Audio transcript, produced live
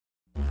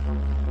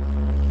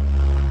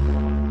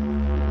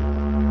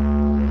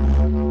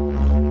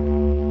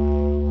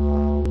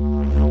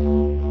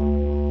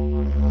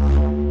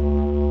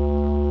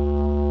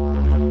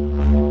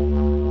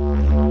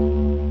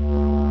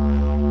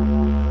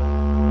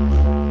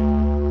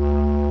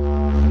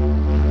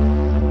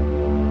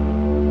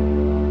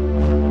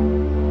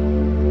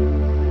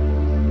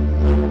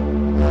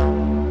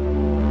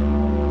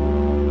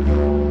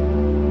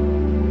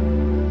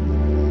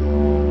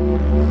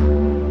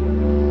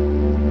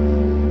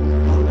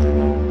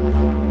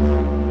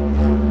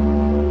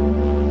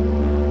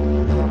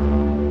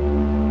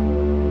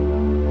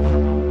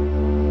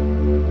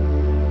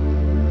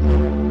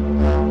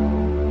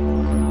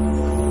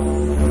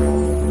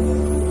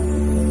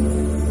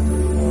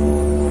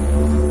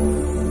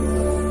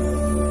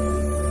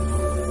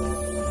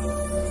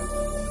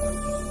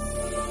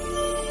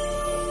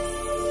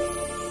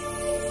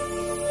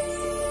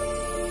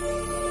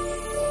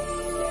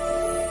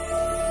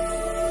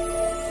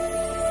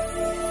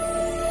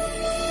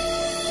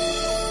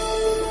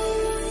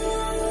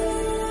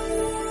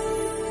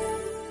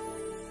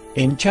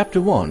In Chapter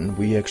 1,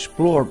 we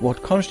explored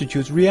what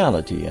constitutes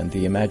reality and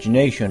the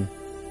imagination.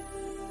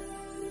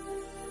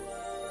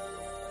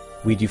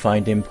 We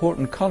defined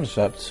important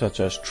concepts such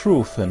as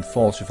truth and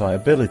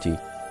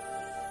falsifiability.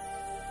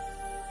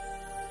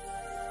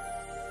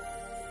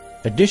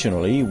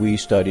 Additionally, we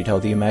studied how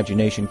the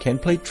imagination can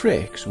play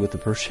tricks with the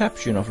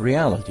perception of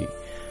reality,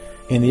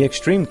 in the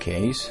extreme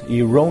case,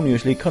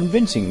 erroneously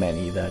convincing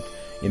many that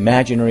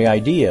imaginary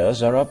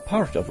ideas are a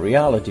part of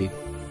reality.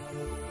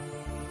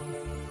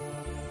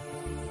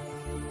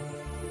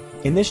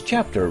 In this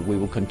chapter, we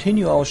will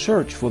continue our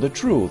search for the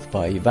truth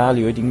by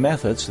evaluating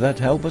methods that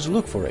help us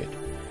look for it.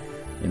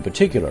 In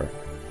particular,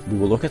 we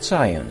will look at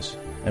science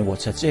and what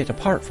sets it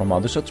apart from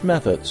other such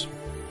methods.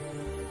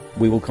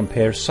 We will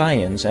compare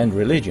science and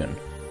religion.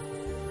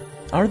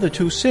 Are the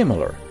two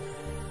similar,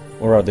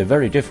 or are they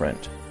very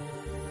different?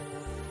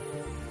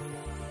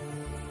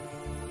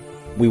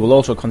 We will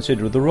also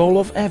consider the role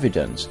of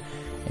evidence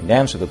and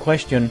answer the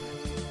question,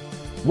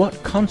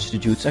 what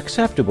constitutes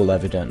acceptable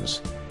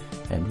evidence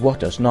and what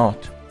does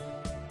not?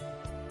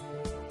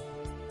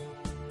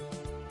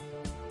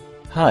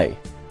 Hi,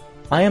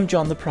 I am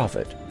John the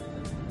Prophet.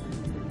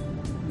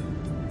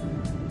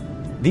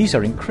 These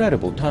are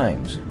incredible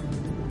times.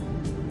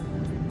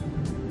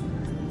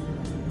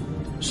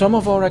 Some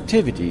of our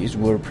activities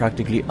were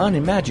practically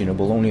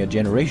unimaginable only a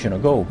generation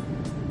ago.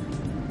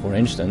 For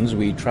instance,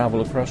 we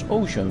travel across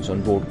oceans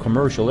on board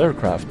commercial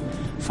aircraft,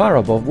 far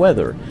above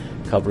weather,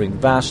 covering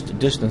vast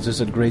distances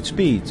at great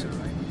speeds.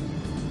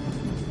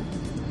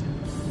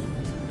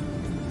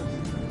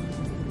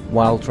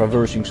 While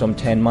traversing some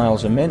 10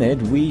 miles a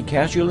minute, we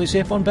casually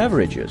sip on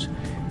beverages,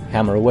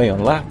 hammer away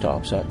on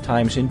laptops, at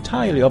times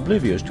entirely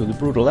oblivious to the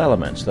brutal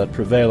elements that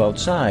prevail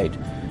outside,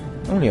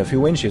 only a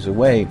few inches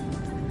away.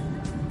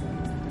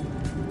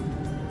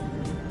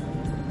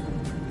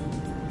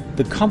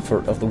 The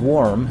comfort of the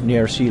warm,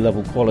 near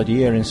sea-level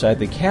quality air inside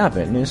the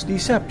cabin is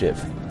deceptive.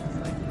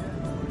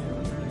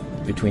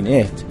 Between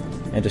it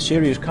and a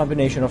serious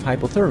combination of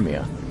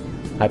hypothermia,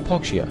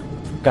 hypoxia,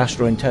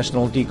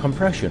 gastrointestinal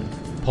decompression,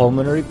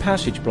 pulmonary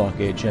passage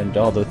blockage, and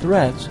other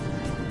threats,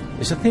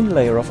 is a thin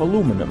layer of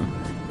aluminum,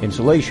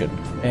 insulation,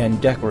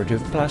 and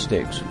decorative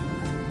plastics.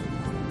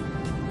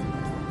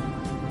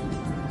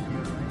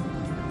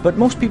 But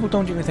most people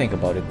don't even think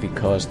about it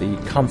because the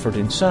comfort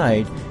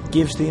inside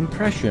gives the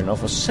impression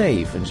of a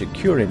safe and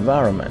secure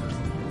environment.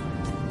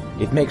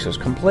 It makes us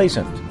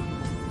complacent.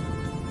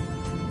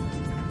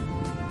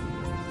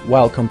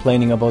 While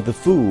complaining about the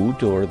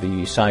food or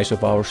the size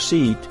of our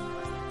seat,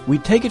 we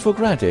take it for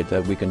granted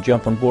that we can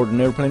jump on board an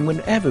airplane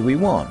whenever we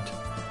want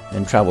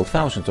and travel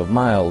thousands of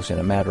miles in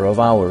a matter of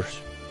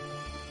hours.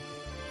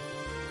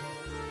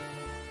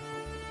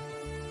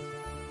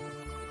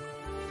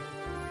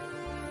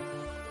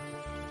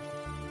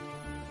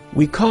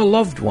 We call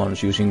loved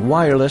ones using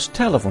wireless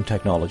telephone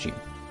technology.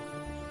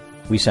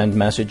 We send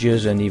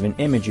messages and even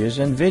images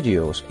and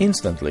videos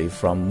instantly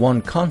from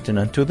one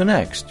continent to the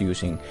next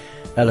using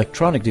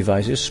electronic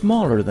devices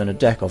smaller than a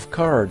deck of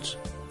cards.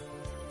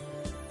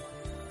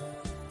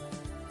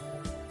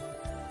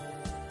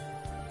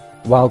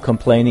 While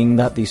complaining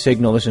that the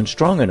signal isn't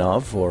strong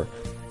enough or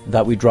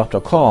that we dropped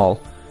a call,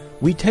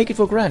 we take it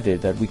for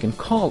granted that we can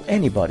call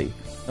anybody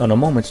on a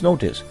moment's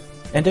notice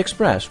and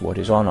express what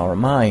is on our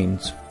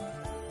minds.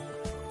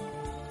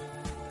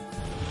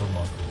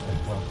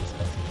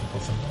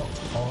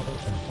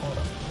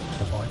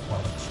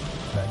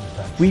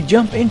 We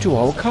jump into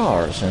our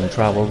cars and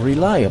travel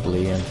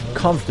reliably and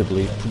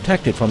comfortably,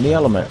 protected from the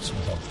elements.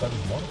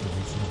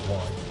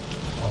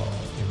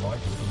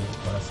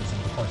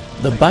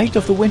 The bite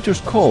of the winter's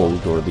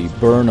cold or the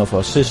burn of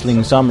a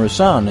sizzling summer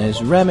sun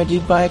is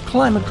remedied by a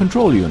climate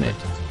control unit,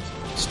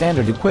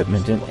 standard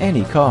equipment in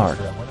any car.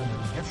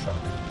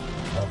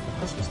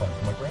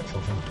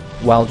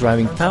 While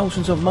driving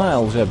thousands of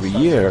miles every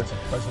year,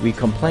 we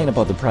complain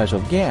about the price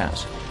of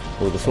gas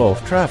or the flow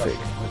of traffic.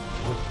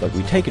 But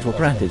we take it for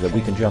granted that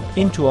we can jump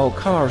into our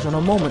cars on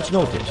a moment's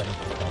notice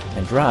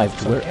and drive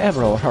to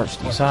wherever our hearts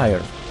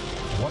desire.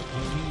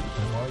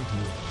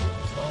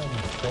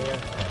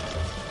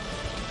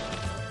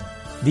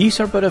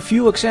 These are but a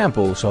few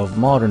examples of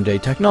modern-day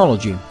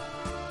technology.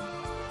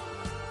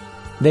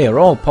 They are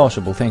all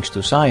possible thanks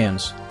to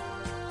science.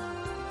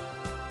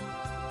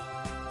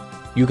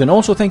 You can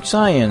also thank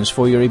science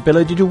for your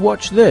ability to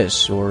watch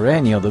this or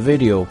any other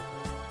video.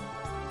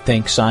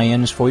 Thank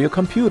science for your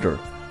computer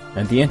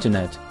and the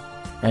internet,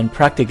 and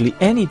practically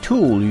any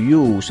tool you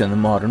use in the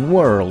modern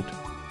world.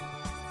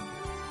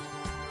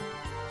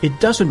 It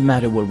doesn't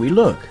matter where we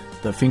look,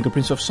 the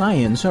fingerprints of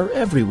science are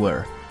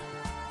everywhere.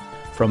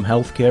 From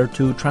healthcare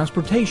to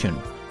transportation,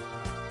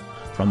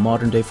 from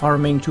modern-day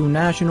farming to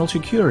national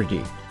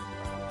security,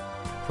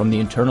 from the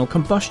internal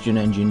combustion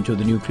engine to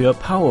the nuclear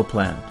power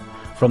plant,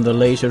 from the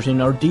lasers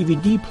in our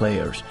DVD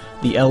players,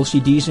 the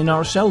LCDs in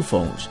our cell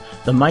phones,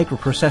 the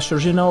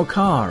microprocessors in our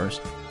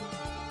cars,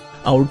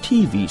 our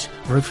TVs,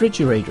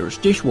 refrigerators,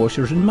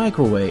 dishwashers and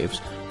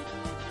microwaves,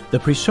 the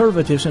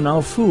preservatives in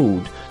our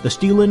food, the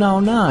steel in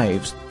our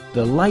knives,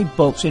 the light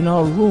bulbs in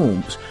our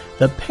rooms,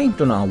 the paint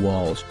on our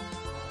walls,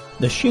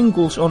 the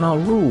shingles on our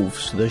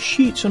roofs, the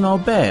sheets on our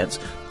beds,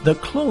 the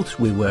clothes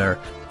we wear,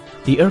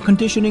 the air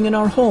conditioning in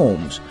our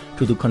homes,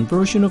 to the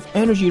conversion of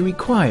energy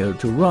required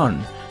to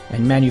run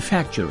and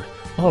manufacture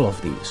all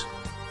of these.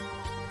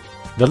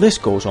 The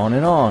list goes on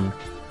and on.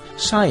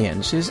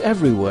 Science is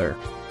everywhere.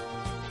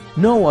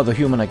 No other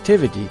human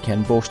activity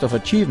can boast of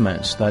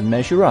achievements that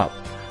measure up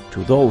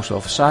to those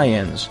of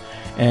science,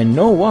 and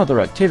no other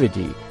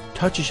activity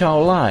touches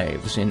our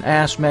lives in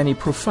as many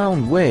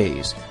profound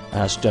ways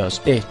as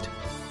does it.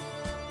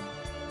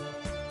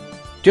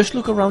 Just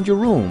look around your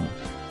room.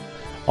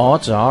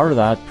 Odds are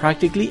that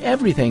practically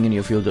everything in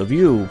your field of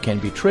view can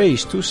be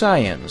traced to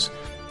science,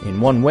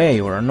 in one way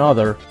or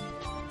another.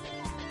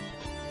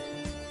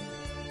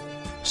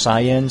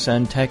 Science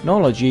and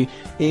technology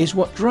is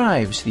what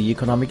drives the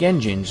economic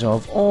engines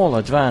of all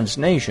advanced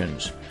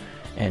nations,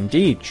 and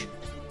each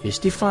is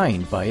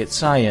defined by its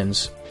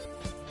science.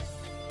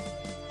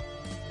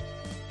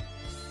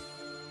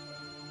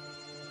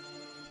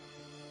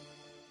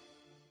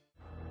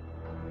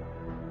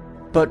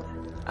 But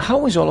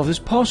how is all of this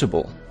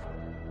possible?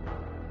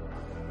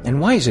 And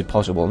why is it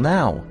possible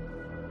now?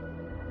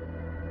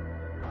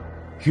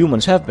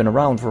 Humans have been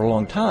around for a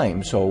long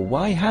time, so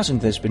why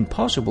hasn't this been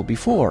possible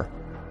before?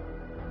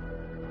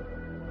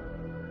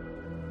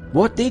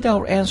 What did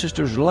our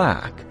ancestors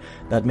lack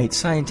that made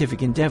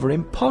scientific endeavor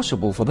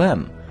impossible for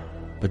them,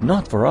 but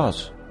not for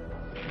us?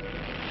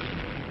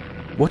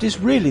 What is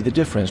really the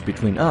difference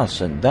between us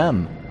and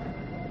them?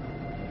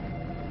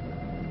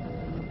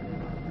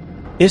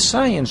 Is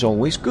science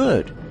always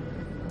good?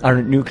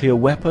 Aren't nuclear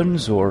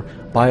weapons or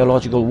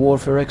biological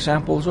warfare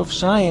examples of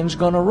science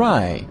gone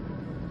awry?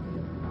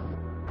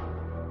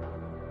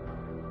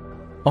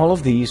 All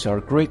of these are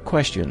great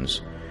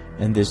questions,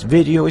 and this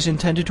video is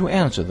intended to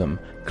answer them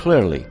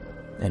clearly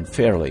and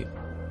fairly.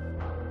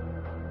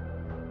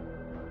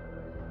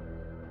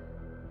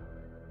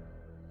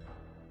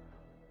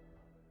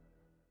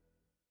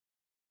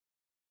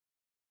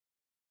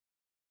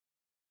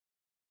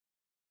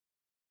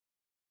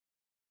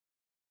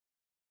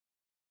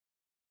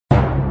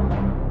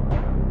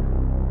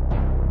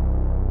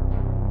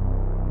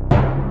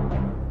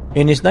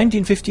 In his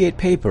 1958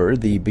 paper,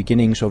 The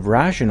Beginnings of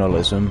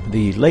Rationalism,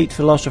 the late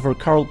philosopher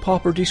Karl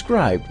Popper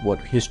described what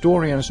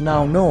historians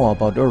now know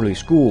about early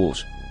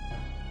schools.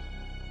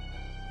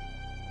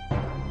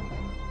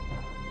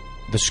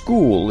 The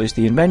school is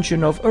the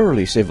invention of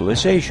early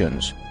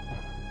civilizations.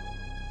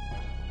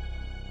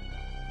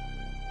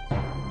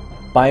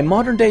 By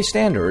modern-day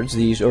standards,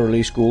 these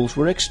early schools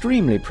were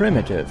extremely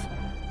primitive,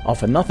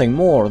 often nothing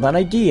more than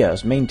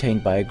ideas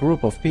maintained by a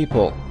group of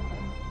people.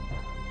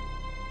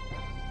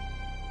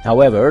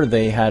 However,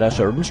 they had a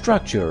certain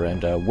structure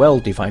and a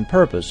well-defined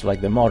purpose like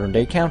their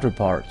modern-day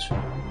counterparts.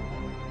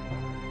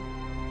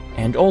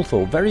 And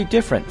although very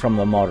different from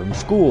the modern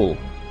school,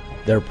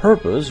 their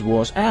purpose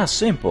was as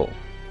simple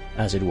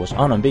as it was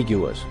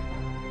unambiguous.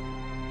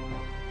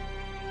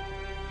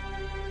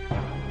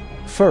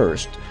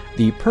 First,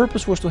 the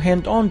purpose was to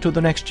hand on to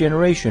the next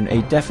generation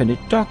a definite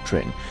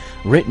doctrine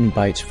written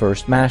by its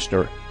first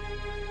master.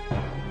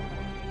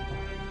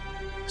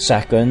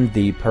 Second,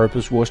 the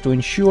purpose was to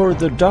ensure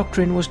the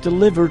doctrine was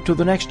delivered to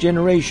the next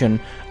generation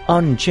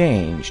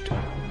unchanged.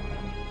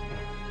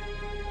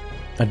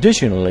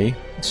 Additionally,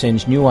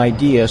 since new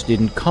ideas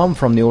didn't come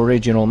from the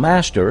original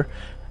master,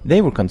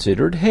 they were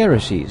considered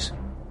heresies.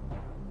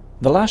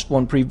 The last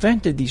one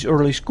prevented these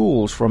early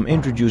schools from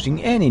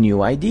introducing any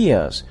new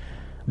ideas.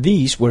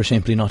 These were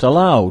simply not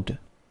allowed.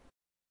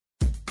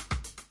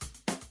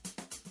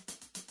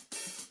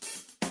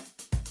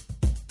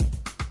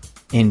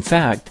 In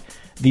fact,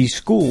 these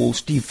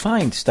schools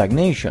defined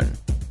stagnation.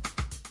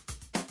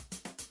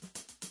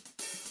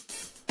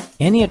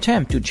 Any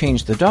attempt to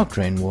change the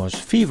doctrine was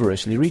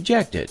feverishly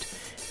rejected,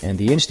 and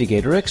the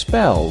instigator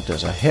expelled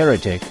as a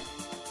heretic.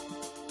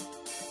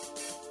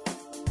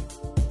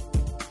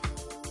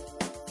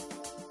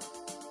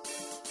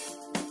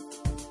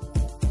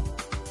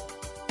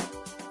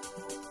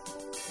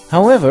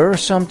 However,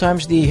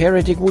 sometimes the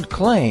heretic would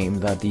claim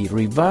that the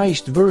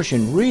revised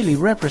version really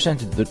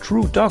represented the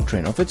true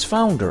doctrine of its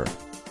founder.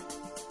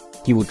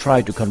 He would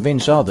try to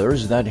convince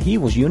others that he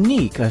was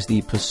unique as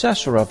the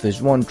possessor of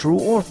this one true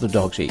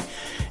orthodoxy,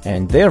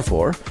 and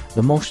therefore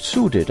the most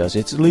suited as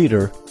its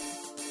leader.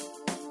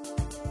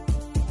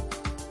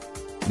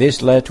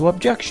 This led to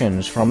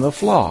objections from the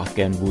flock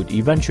and would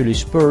eventually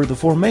spur the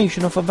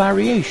formation of a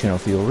variation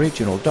of the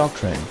original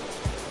doctrine.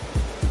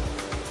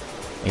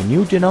 A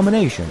new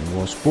denomination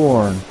was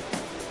born.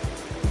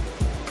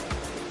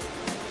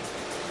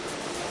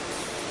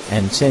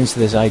 And since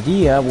this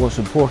idea was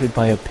supported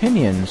by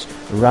opinions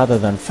rather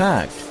than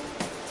fact,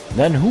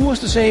 then who was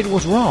to say it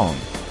was wrong?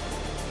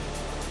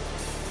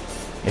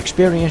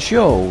 Experience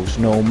shows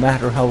no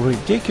matter how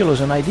ridiculous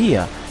an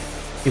idea,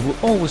 it will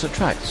always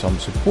attract some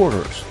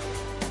supporters.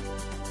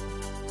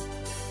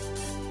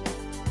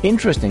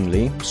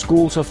 Interestingly,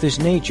 schools of this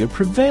nature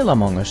prevail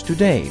among us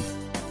today.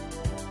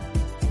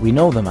 We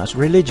know them as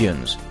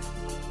religions.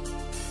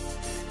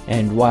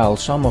 and while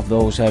some of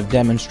those have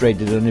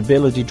demonstrated an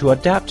ability to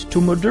adapt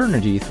to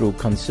modernity through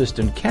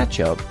consistent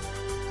catch-up,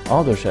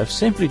 others have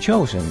simply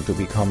chosen to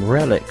become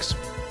relics.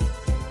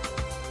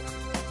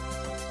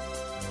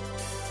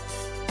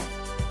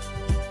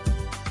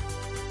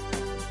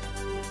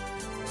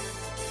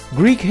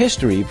 Greek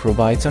history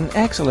provides an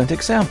excellent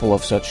example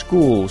of such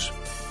schools.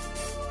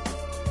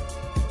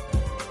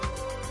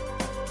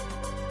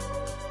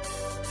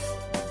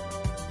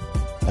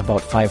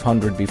 About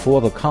 500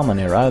 before the Common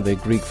Era, the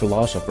Greek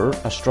philosopher,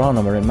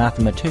 astronomer and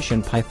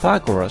mathematician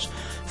Pythagoras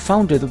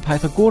founded the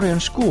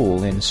Pythagorean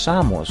school in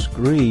Samos,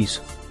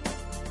 Greece.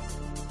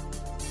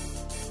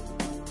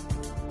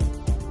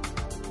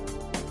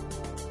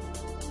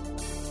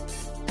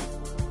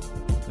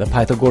 The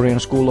Pythagorean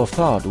school of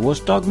thought was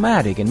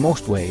dogmatic in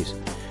most ways,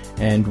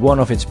 and one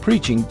of its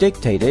preaching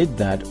dictated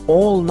that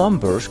all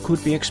numbers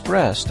could be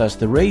expressed as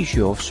the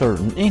ratio of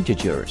certain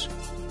integers.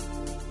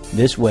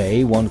 This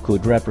way, one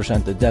could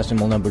represent the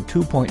decimal number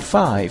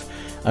 2.5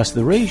 as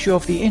the ratio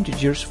of the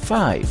integers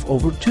 5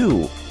 over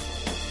 2,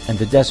 and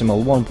the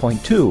decimal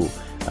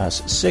 1.2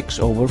 as 6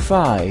 over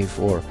 5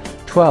 or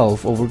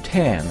 12 over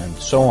 10, and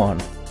so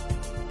on.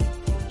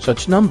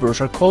 Such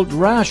numbers are called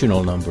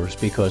rational numbers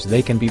because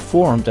they can be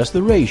formed as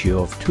the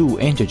ratio of two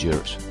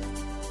integers.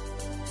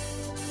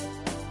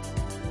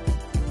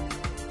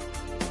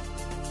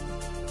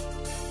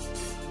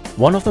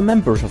 One of the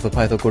members of the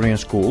Pythagorean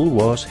school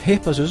was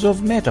Hippasus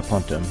of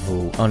Metapontum,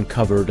 who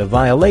uncovered a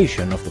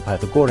violation of the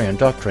Pythagorean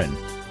doctrine.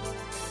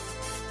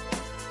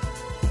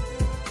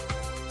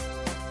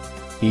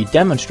 He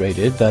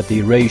demonstrated that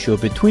the ratio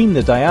between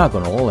the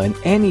diagonal and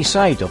any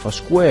side of a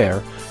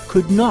square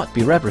could not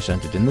be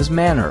represented in this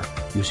manner,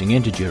 using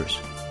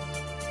integers.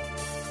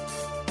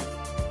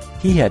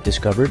 He had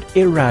discovered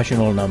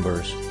irrational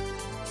numbers.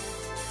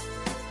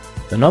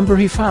 The number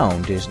he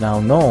found is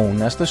now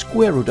known as the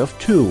square root of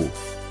 2.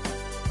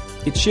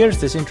 It shares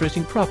this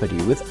interesting property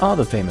with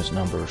other famous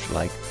numbers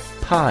like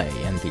pi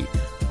and the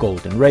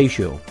golden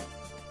ratio.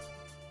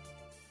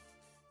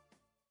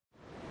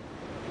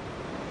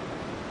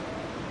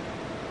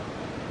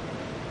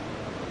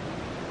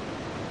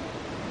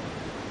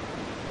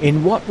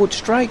 In what would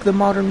strike the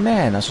modern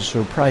man as a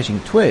surprising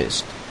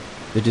twist,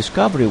 the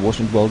discovery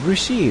wasn't well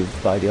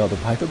received by the other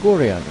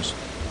Pythagoreans.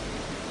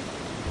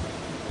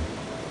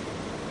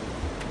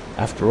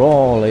 After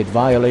all, it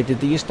violated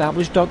the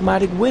established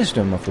dogmatic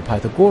wisdom of the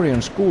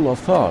Pythagorean school of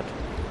thought,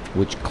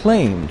 which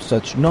claimed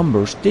such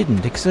numbers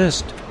didn't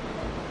exist.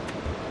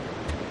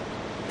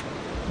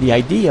 The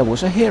idea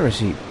was a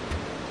heresy.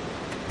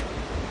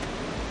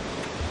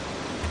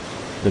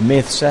 The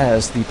myth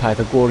says the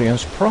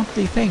Pythagoreans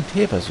promptly thanked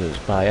Hippasus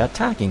by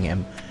attacking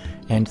him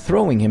and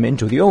throwing him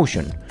into the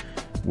ocean,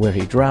 where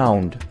he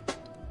drowned.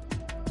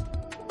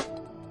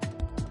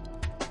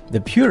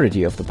 The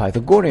purity of the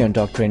Pythagorean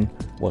doctrine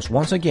was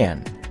once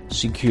again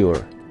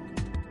secure.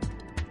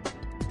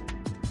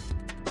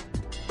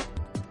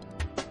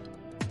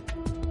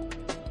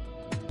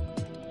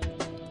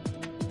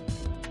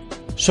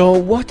 So,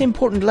 what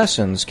important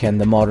lessons can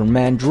the modern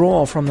man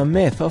draw from the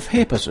myth of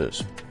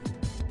Hippasus?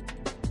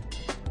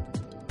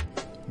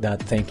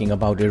 That thinking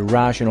about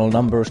irrational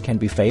numbers can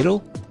be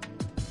fatal?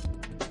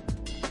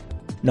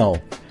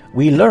 No,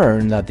 we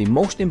learn that the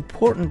most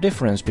important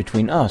difference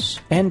between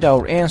us and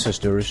our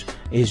ancestors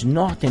is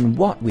not in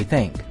what we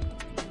think,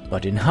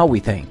 but in how we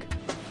think.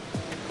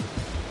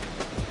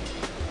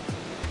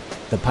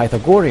 The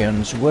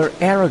Pythagoreans were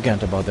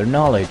arrogant about their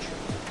knowledge.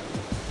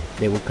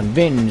 They were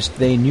convinced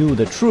they knew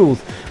the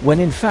truth, when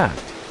in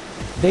fact,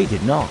 they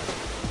did not.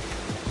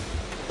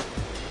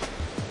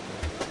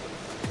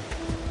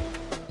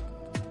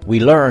 We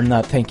learn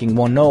that thinking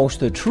one knows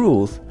the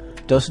truth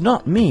does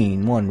not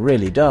mean one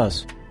really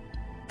does.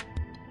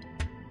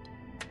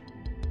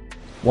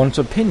 One's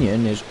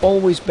opinion is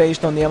always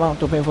based on the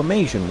amount of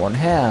information one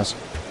has.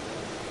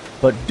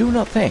 But do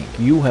not think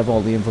you have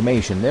all the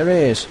information there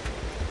is.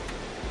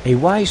 A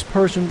wise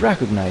person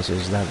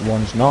recognizes that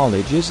one's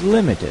knowledge is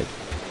limited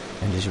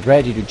and is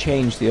ready to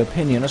change the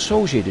opinion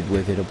associated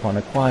with it upon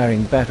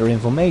acquiring better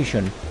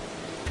information.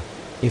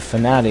 If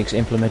fanatics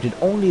implemented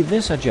only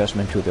this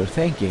adjustment to their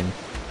thinking,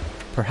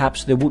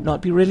 perhaps there would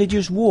not be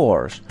religious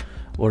wars,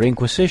 or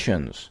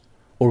inquisitions,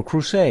 or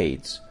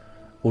crusades,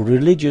 or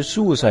religious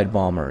suicide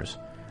bombers,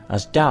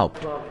 as doubt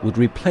would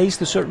replace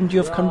the certainty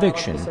of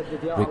conviction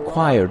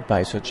required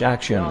by such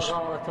actions.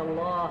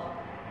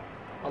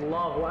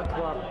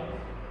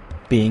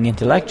 Being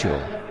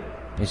intellectual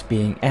is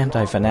being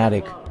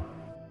anti-fanatic.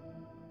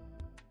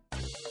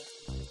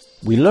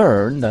 We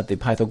learn that the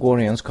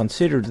Pythagoreans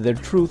considered their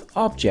truth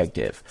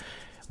objective,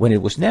 when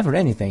it was never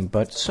anything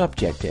but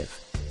subjective.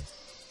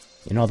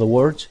 In other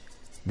words,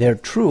 their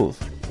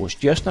truth was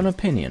just an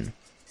opinion.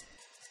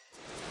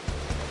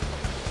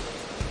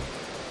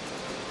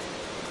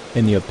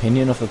 In the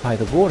opinion of the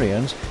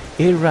Pythagoreans,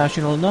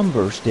 irrational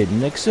numbers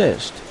didn't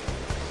exist,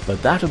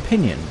 but that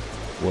opinion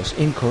was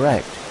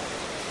incorrect.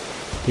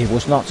 It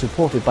was not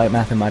supported by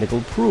mathematical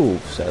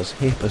proofs, as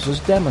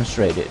Hippasus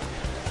demonstrated,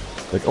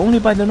 but only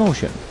by the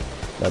notion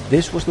that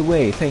this was the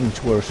way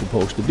things were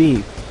supposed to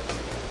be.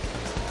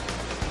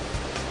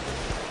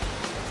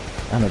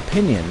 An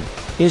opinion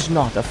is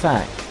not a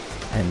fact,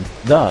 and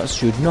thus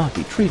should not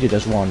be treated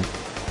as one.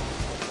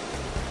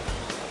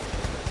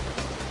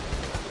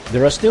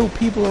 There are still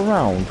people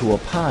around who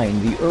opine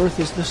the Earth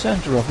is the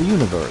center of the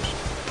universe,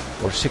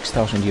 or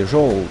 6,000 years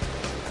old,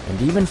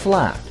 and even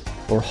flat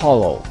or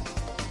hollow.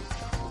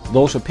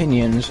 Those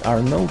opinions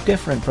are no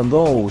different from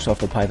those of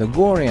the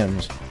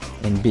Pythagoreans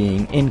in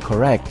being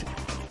incorrect.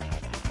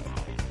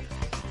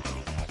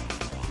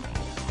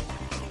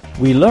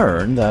 We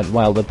learn that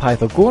while the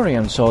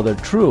Pythagoreans saw the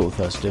truth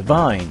as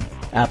divine,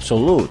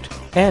 absolute,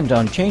 and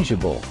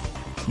unchangeable,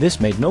 this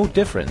made no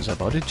difference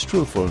about its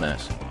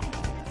truthfulness.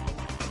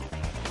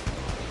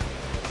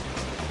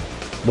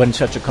 When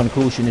such a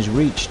conclusion is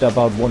reached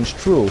about one's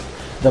truth,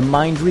 the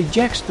mind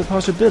rejects the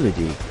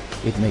possibility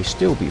it may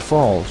still be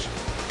false.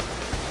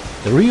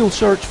 The real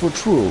search for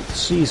truth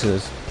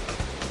ceases.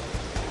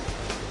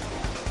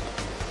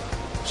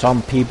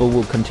 Some people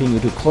will continue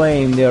to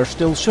claim they are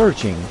still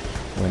searching,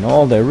 when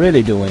all they're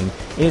really doing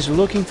is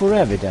looking for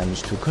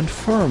evidence to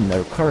confirm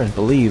their current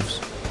beliefs.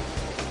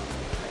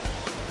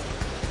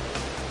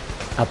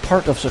 A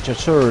part of such a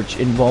search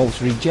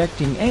involves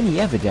rejecting any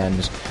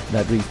evidence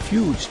that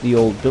refutes the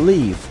old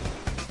belief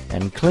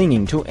and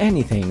clinging to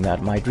anything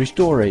that might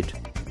restore it.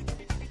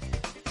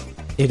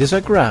 It is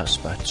a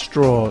grasp at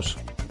straws.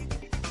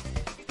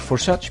 For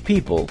such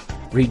people,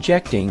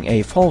 rejecting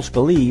a false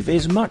belief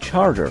is much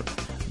harder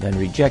than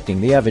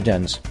rejecting the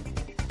evidence.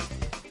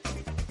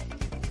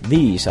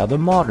 These are the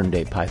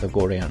modern-day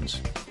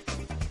Pythagoreans.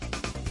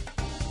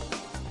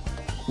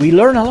 We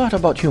learn a lot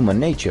about human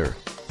nature.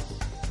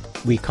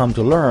 We come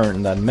to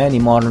learn that many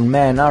modern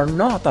men are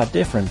not that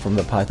different from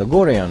the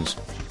Pythagoreans.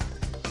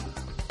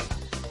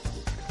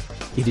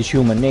 It is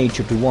human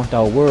nature to want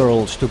our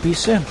worlds to be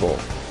simple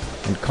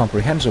and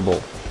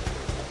comprehensible.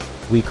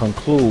 We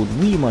conclude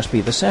we must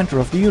be the center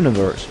of the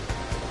universe.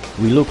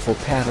 We look for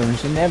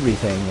patterns in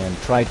everything and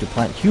try to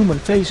plant human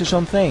faces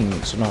on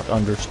things not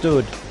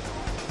understood.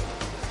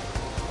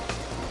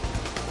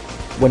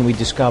 When we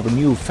discover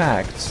new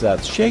facts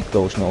that shake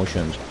those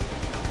notions,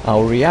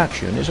 our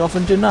reaction is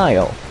often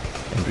denial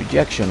and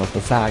rejection of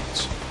the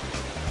facts.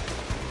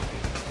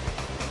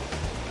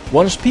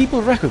 Once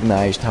people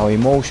recognized how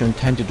emotion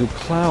tended to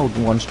cloud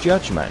one's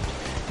judgment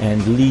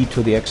and lead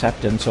to the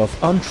acceptance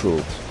of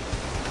untruths,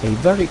 a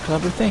very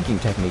clever thinking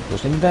technique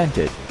was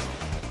invented,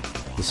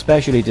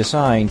 especially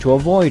designed to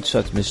avoid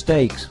such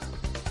mistakes.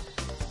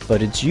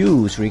 But its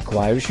use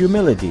requires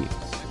humility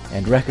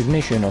and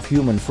recognition of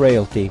human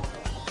frailty.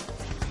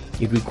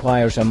 It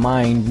requires a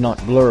mind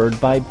not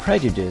blurred by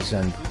prejudice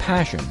and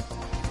passion,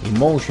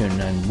 emotion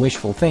and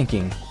wishful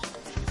thinking.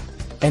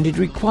 And it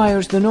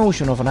requires the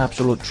notion of an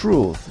absolute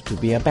truth to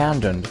be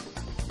abandoned.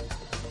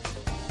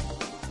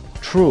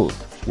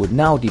 Truth would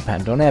now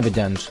depend on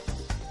evidence.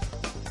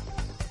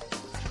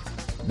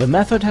 The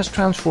method has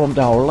transformed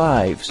our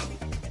lives.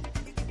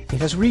 It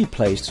has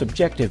replaced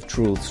subjective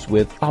truths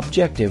with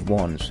objective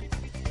ones.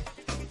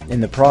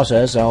 In the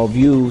process, our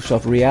views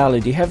of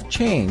reality have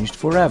changed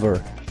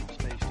forever.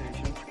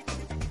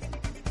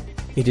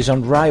 It is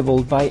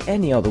unrivaled by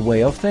any other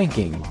way of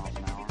thinking.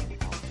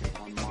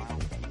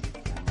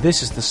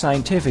 This is the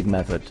scientific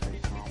method.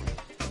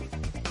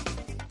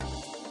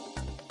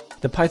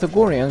 The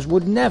Pythagoreans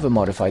would never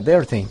modify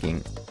their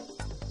thinking.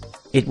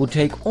 It would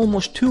take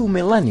almost 2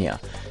 millennia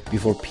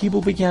before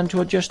people began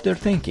to adjust their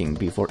thinking,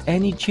 before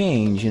any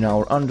change in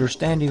our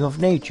understanding of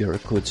nature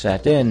could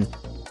set in.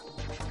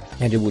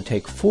 And it would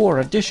take 4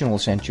 additional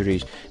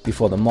centuries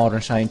before the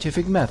modern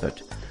scientific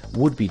method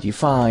would be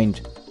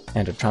defined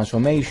and a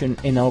transformation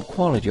in our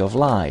quality of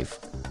life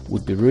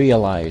would be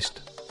realized.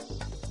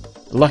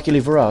 Luckily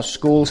for us,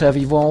 schools have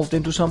evolved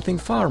into something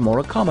far more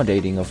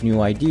accommodating of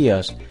new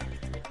ideas,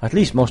 at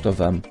least most of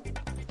them.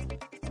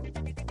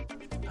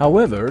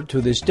 However, to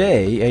this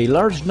day, a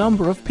large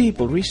number of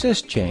people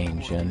resist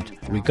change and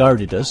regard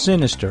it as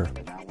sinister.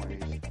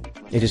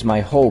 It is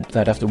my hope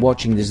that after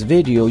watching this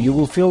video you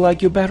will feel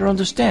like you better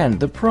understand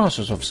the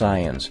process of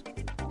science,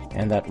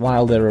 and that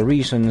while there are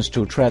reasons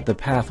to tread the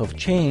path of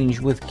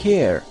change with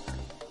care,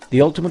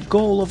 the ultimate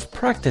goal of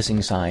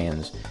practicing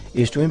science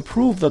is to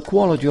improve the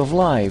quality of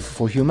life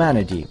for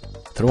humanity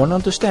through an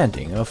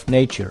understanding of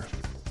nature.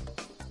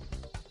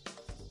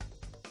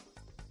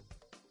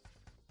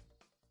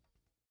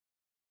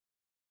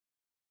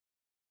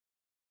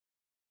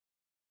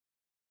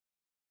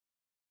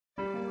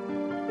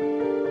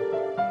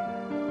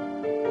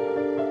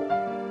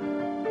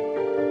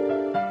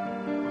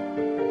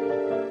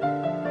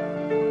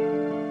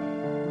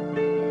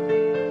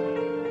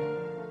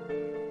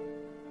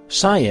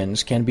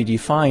 Science can be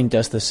defined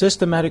as the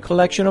systematic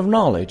collection of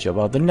knowledge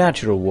about the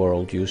natural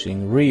world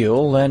using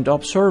real and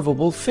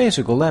observable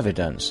physical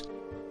evidence.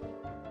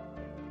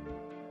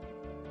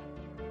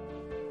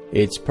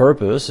 Its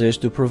purpose is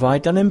to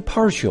provide an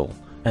impartial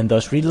and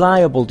thus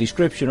reliable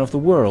description of the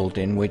world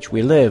in which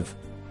we live.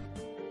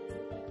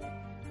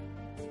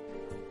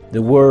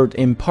 The word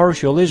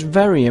impartial is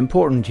very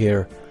important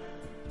here.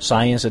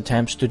 Science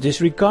attempts to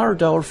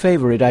disregard our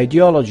favorite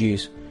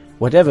ideologies,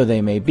 whatever they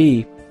may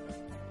be.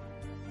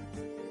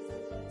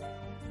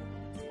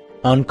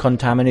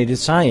 Uncontaminated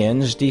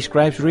science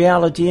describes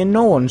reality in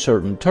no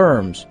uncertain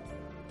terms.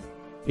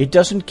 It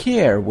doesn't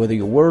care whether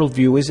your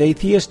worldview is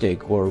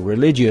atheistic or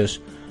religious,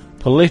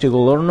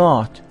 political or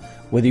not,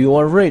 whether you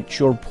are rich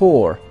or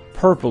poor,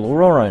 purple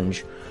or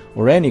orange,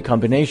 or any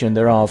combination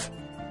thereof.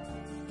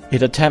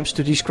 It attempts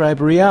to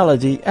describe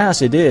reality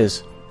as it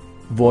is,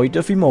 void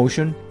of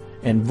emotion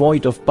and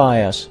void of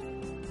bias.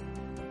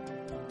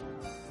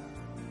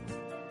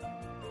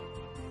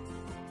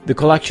 The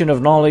collection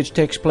of knowledge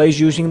takes place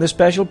using the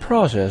special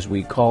process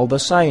we call the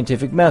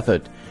scientific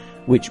method,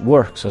 which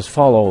works as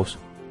follows.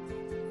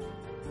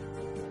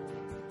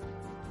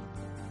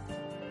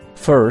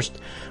 First,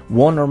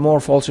 one or more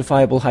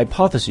falsifiable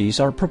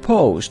hypotheses are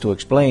proposed to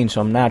explain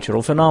some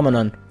natural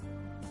phenomenon.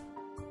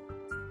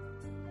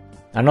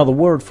 Another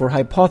word for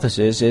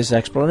hypothesis is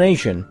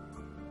explanation.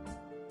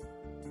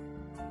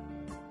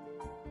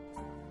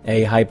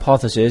 A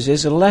hypothesis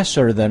is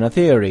lesser than a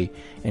theory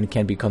and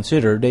can be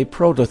considered a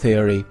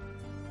proto-theory.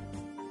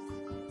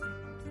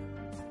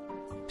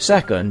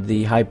 Second,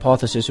 the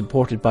hypothesis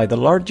supported by the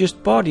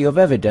largest body of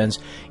evidence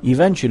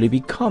eventually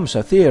becomes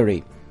a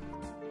theory.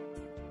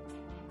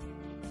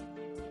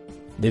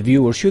 The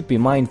viewer should be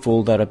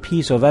mindful that a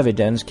piece of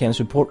evidence can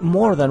support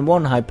more than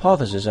one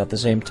hypothesis at the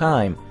same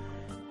time.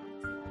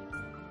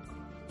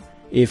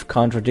 If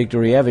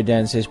contradictory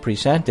evidence is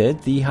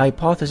presented, the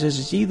hypothesis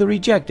is either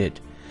rejected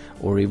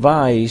or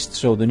revised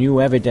so the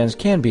new evidence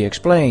can be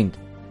explained.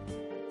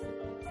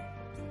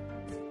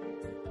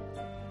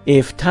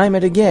 If time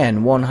and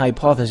again one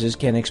hypothesis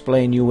can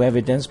explain new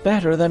evidence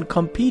better than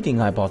competing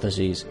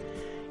hypotheses,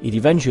 it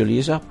eventually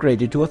is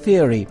upgraded to a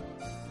theory.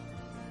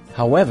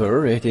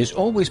 However, it is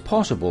always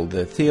possible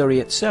the theory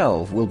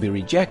itself will be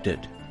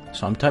rejected,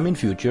 sometime in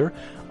future,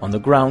 on the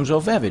grounds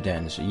of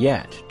evidence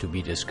yet to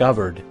be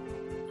discovered.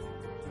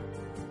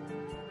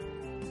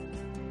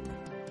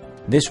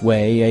 This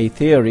way, a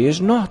theory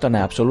is not an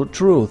absolute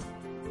truth.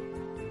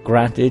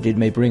 Granted, it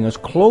may bring us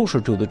closer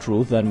to the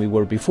truth than we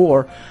were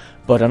before,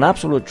 but an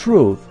absolute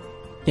truth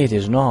it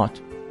is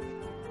not.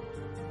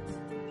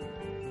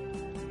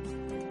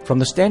 From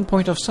the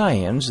standpoint of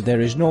science, there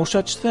is no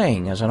such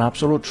thing as an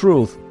absolute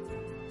truth.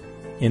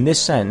 In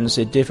this sense,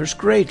 it differs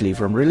greatly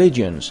from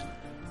religions.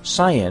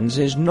 Science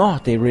is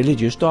not a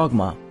religious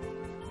dogma.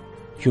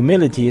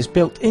 Humility is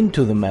built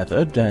into the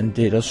method, and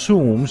it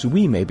assumes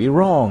we may be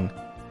wrong.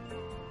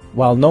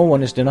 While no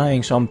one is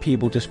denying some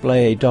people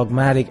display a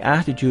dogmatic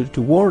attitude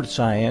toward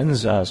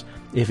science as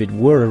if it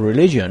were a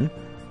religion,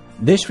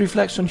 this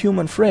reflects on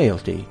human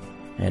frailty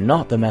and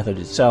not the method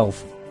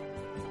itself.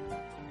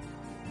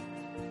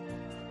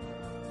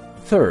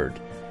 Third,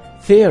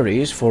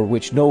 theories for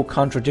which no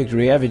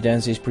contradictory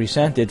evidence is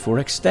presented for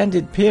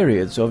extended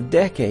periods of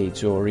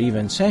decades or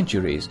even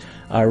centuries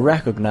are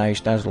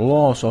recognized as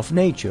laws of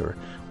nature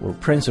or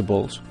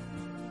principles.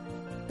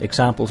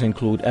 Examples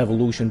include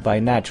evolution by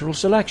natural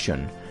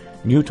selection,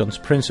 Newton's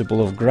principle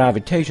of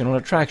gravitational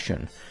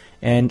attraction,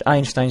 and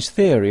Einstein's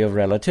theory of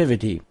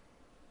relativity.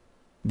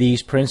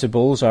 These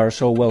principles are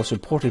so well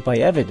supported by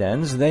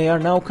evidence they are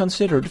now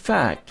considered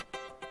fact.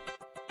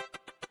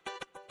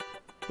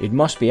 It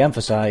must be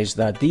emphasized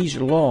that these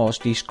laws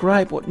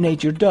describe what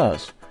nature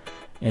does,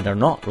 and are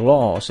not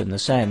laws in the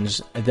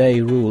sense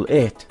they rule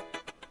it.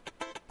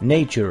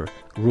 Nature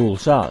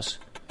rules us.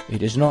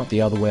 It is not the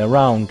other way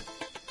around.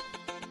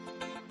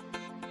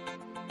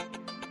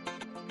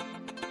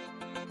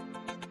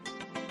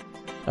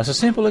 As a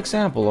simple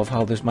example of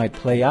how this might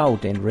play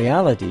out in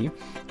reality,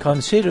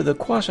 consider the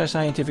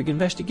quasi-scientific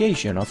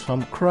investigation of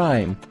some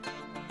crime.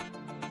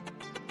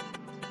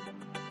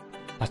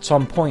 At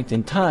some point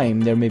in time,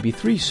 there may be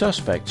 3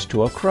 suspects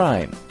to a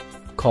crime.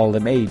 Call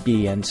them A,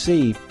 B, and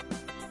C.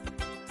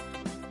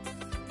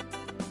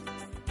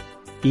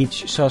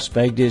 Each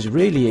suspect is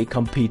really a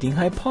competing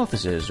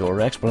hypothesis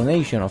or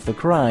explanation of the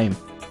crime.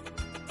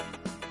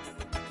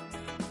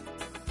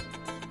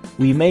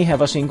 We may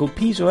have a single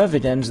piece of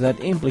evidence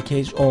that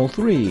implicates all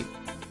 3.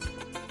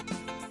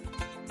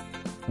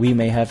 We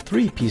may have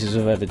 3 pieces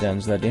of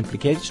evidence that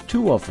implicates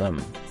 2 of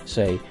them,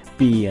 say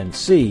B and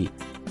C.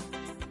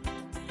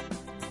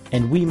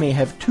 And we may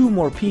have 2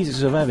 more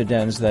pieces of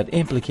evidence that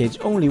implicates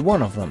only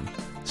one of them,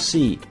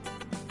 C.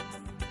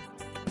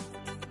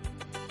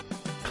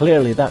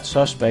 Clearly that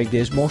suspect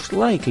is most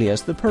likely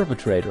as the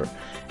perpetrator,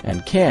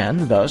 and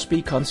can thus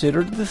be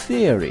considered the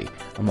theory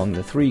among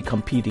the 3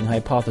 competing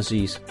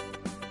hypotheses.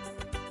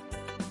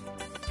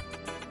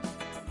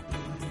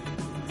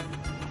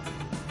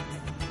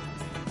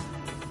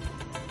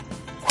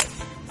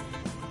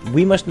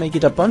 We must make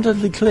it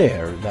abundantly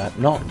clear that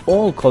not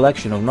all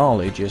collection of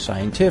knowledge is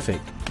scientific.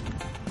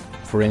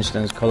 For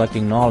instance,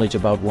 collecting knowledge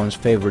about one's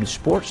favorite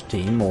sports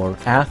team or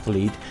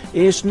athlete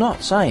is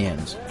not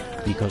science,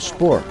 because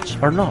sports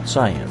are not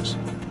science.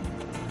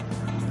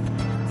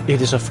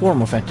 It is a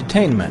form of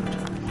entertainment.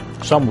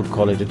 Some would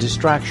call it a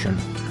distraction.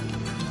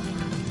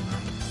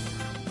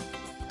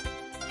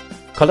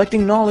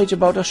 Collecting knowledge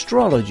about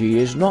astrology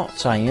is not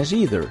science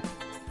either,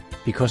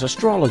 because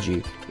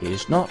astrology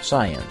is not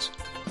science.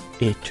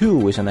 It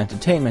too is an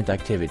entertainment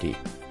activity.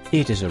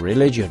 It is a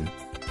religion.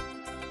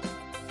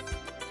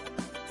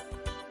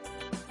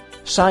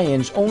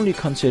 Science only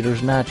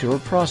considers natural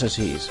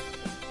processes.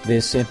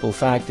 This simple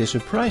fact is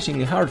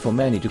surprisingly hard for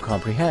many to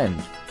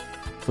comprehend.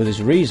 For this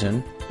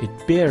reason,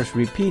 it bears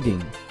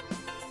repeating.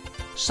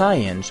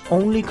 Science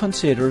only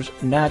considers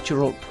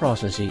natural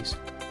processes.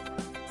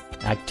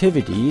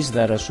 Activities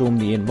that assume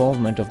the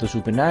involvement of the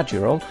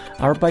supernatural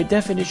are by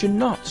definition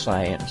not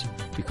science,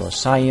 because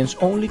science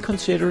only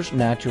considers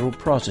natural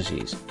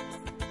processes.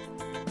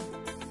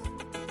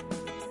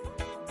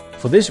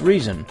 For this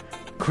reason,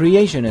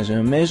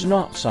 creationism is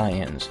not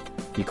science,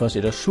 because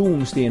it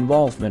assumes the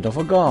involvement of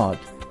a god.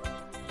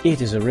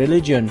 It is a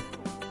religion.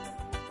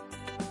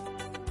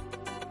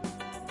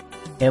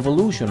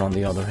 Evolution, on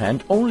the other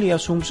hand, only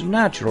assumes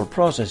natural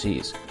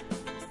processes.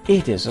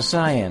 It is a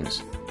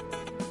science.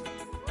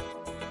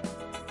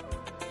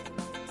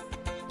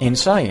 In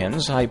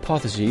science,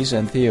 hypotheses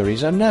and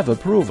theories are never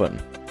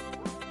proven.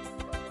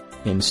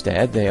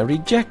 Instead, they are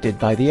rejected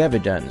by the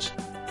evidence.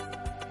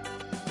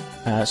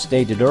 As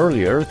stated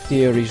earlier,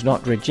 theories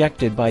not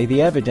rejected by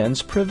the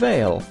evidence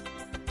prevail.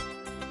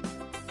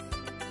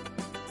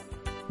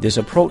 This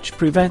approach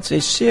prevents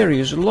a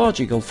serious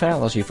logical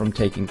fallacy from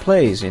taking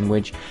place, in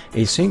which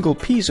a single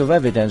piece of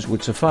evidence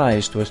would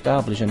suffice to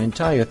establish an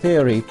entire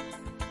theory.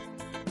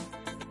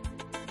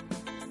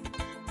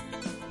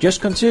 Just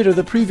consider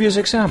the previous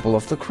example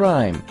of the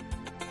crime.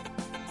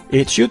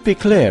 It should be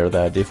clear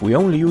that if we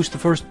only use the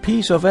first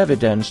piece of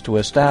evidence to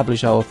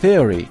establish our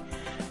theory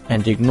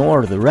and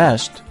ignore the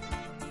rest,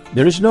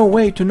 there is no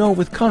way to know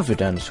with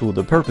confidence who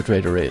the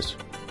perpetrator is.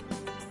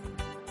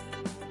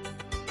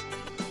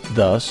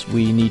 Thus,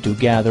 we need to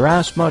gather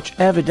as much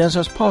evidence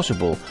as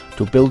possible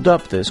to build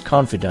up this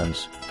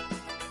confidence.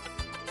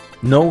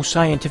 No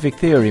scientific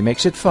theory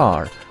makes it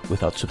far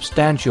without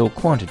substantial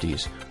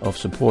quantities of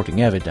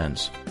supporting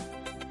evidence.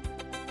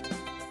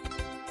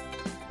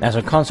 As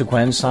a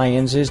consequence,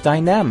 science is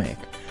dynamic.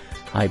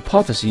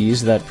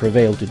 Hypotheses that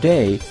prevail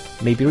today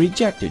may be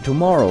rejected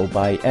tomorrow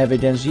by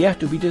evidence yet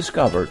to be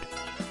discovered.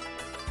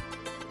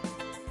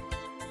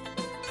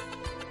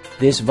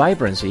 This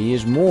vibrancy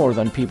is more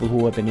than people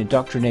who have been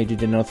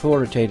indoctrinated in an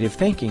authoritative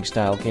thinking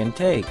style can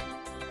take.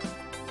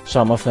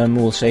 Some of them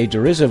will say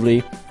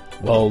derisively,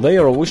 "Well, they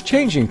are always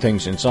changing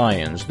things in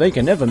science. They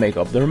can never make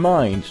up their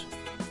minds."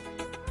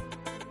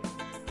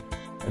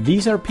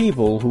 These are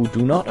people who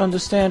do not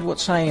understand what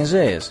science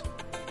is,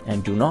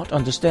 and do not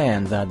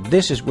understand that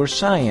this is where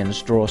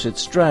science draws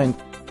its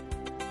strength.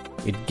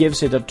 It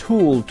gives it a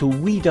tool to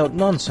weed out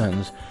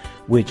nonsense,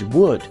 which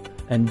would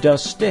and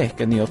does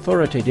stick in the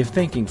authoritative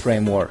thinking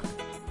framework.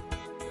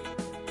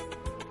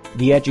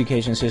 The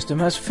education system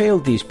has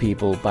failed these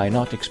people by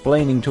not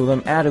explaining to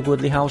them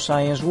adequately how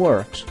science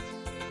works.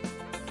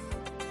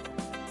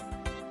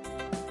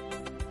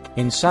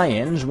 In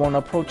science, one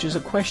approaches a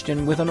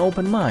question with an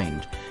open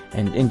mind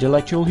and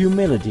intellectual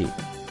humility.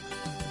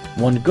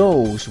 One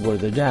goes where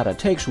the data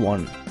takes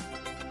one.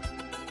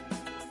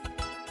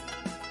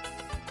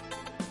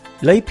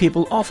 Lay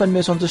people often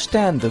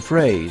misunderstand the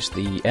phrase,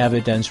 "the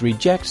evidence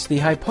rejects the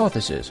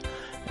hypothesis,"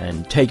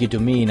 and take it to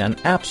mean an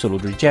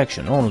absolute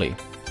rejection only.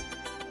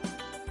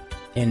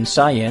 In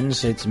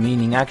science, its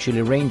meaning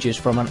actually ranges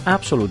from an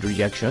absolute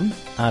rejection,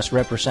 as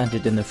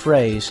represented in the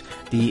phrase,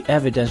 "the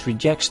evidence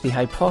rejects the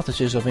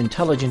hypothesis of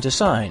intelligent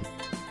design,"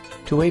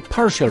 to a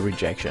partial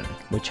rejection,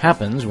 which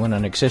happens when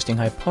an existing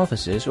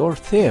hypothesis or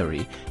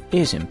theory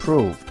is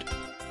improved.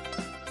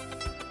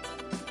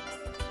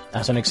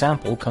 As an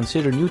example,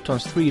 consider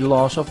Newton's 3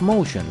 laws of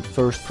motion,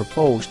 first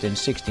proposed in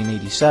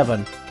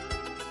 1687.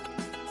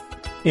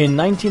 In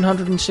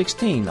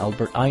 1916,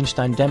 Albert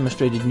Einstein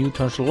demonstrated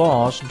Newton's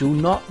laws do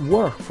not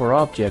work for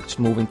objects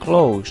moving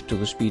close to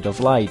the speed of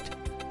light.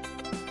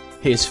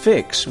 His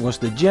fix was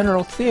the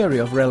general theory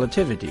of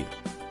relativity.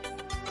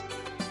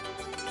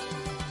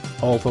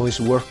 Although his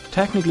work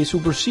technically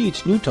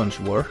supersedes Newton's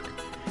work,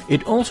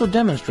 it also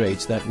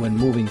demonstrates that when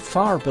moving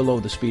far below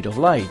the speed of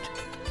light,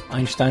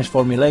 Einstein's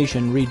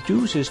formulation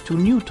reduces to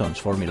Newton's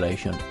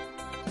formulation.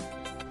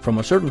 From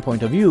a certain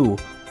point of view,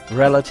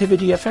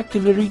 relativity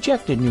effectively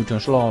rejected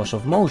Newton's laws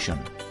of motion.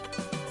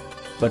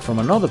 But from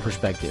another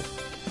perspective,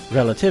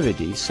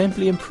 relativity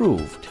simply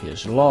improved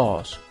his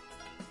laws.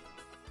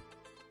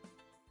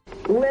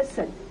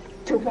 Listen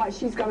to what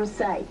she's going to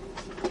say.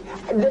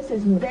 This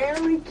is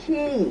very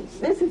key.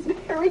 This is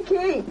very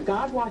key.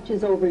 God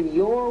watches over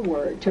your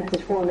word to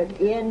perform it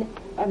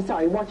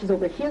watches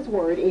over his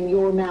word in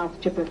your mouth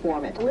to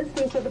perform it.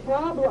 Listening to the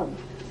problem.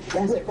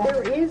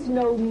 There is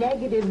no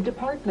negative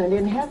department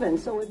in heaven.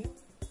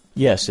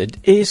 Yes, it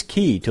is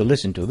key to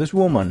listen to this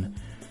woman.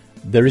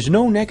 There is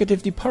no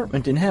negative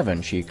department in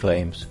heaven, she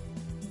claims.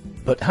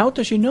 But how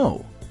does she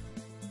know?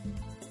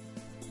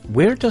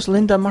 Where does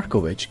Linda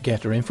Markovich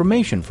get her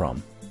information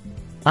from?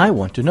 I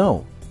want to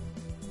know.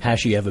 Has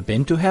she ever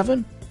been to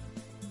heaven?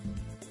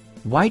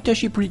 Why does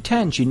she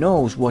pretend she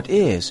knows what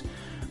is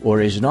or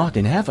is not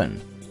in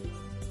heaven?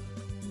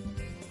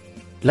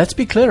 Let's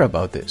be clear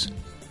about this.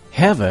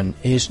 Heaven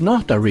is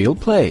not a real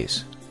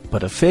place,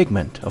 but a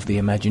figment of the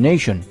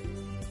imagination.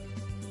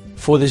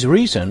 For this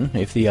reason,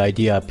 if the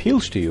idea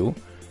appeals to you,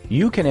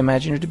 you can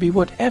imagine it to be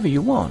whatever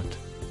you want,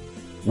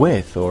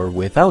 with or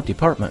without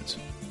departments.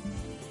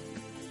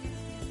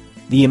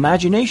 The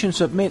imagination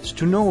submits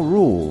to no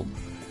rule,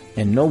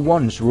 and no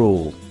one's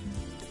rule.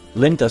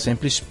 Linda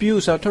simply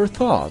spews out her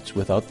thoughts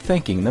without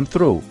thinking them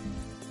through.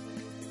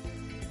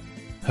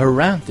 Her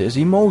rant is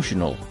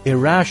emotional,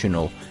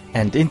 irrational,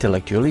 and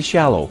intellectually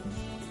shallow.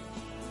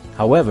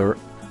 However,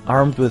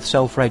 armed with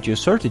self-righteous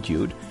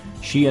certitude,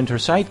 she and her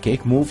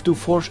sidekick move to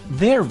force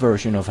their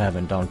version of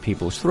heaven down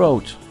people's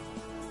throats.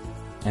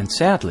 And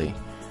sadly,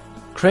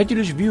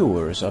 credulous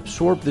viewers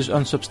absorb this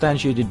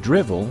unsubstantiated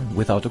drivel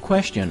without a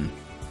question.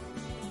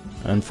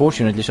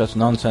 Unfortunately, such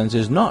nonsense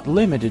is not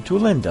limited to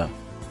Linda.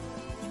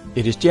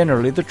 It is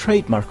generally the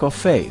trademark of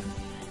faith,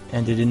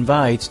 and it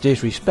invites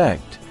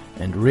disrespect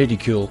and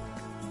ridicule.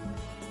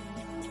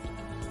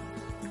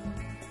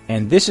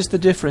 And this is the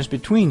difference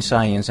between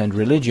science and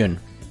religion.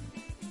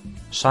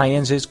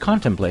 Science is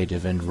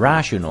contemplative and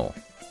rational.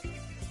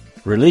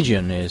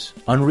 Religion is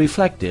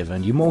unreflective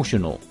and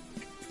emotional.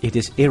 It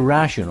is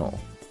irrational.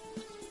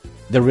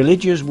 The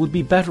religious would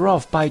be better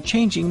off by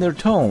changing their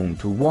tone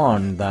to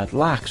one that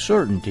lacks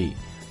certainty.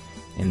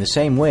 In the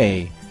same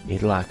way,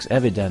 it lacks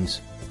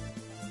evidence.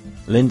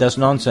 Linda's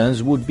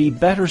nonsense would be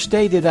better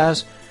stated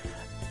as,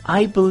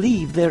 "I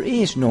believe there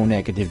is no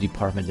negative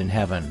department in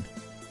heaven."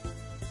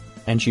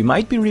 And she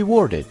might be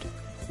rewarded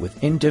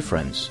with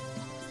indifference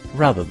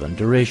rather than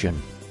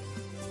derision.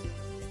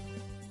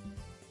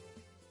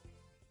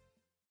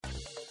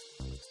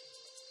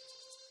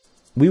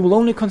 We will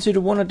only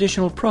consider one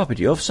additional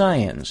property of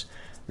science,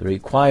 the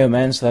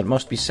requirements that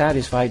must be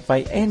satisfied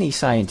by any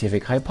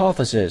scientific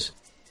hypothesis.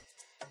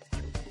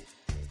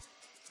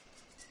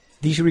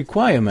 These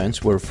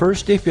requirements were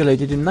first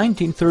stipulated in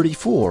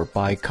 1934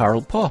 by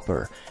Karl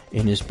Popper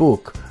in his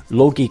book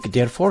Logik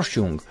der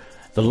Forschung,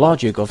 The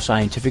Logic of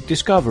Scientific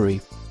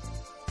Discovery.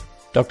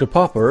 Dr.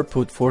 Popper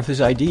put forth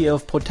his idea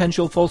of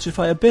potential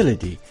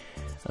falsifiability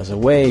as a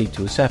way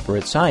to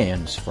separate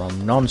science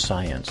from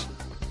non-science.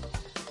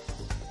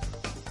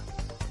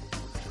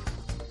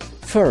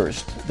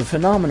 First, the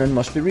phenomenon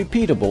must be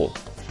repeatable.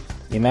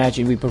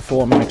 Imagine we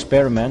perform an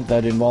experiment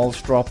that involves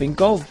dropping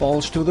golf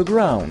balls to the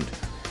ground.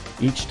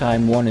 Each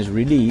time one is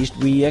released,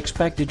 we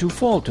expect it to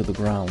fall to the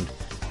ground.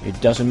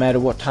 It doesn't matter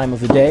what time of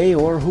the day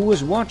or who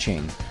is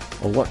watching,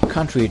 or what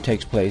country it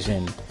takes place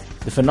in.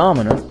 The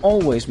phenomenon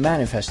always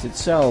manifests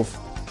itself.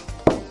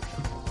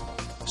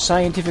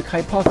 Scientific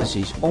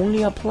hypotheses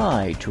only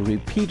apply to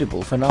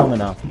repeatable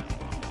phenomena.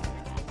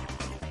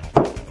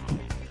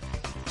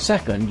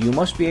 Second, you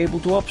must be able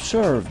to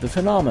observe the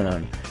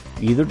phenomenon,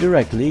 either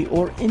directly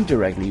or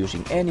indirectly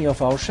using any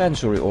of our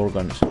sensory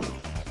organs.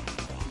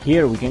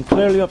 Here we can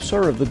clearly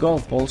observe the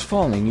golf balls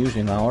falling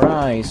using our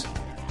eyes.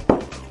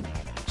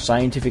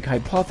 Scientific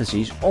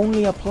hypotheses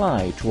only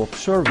apply to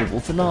observable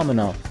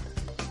phenomena.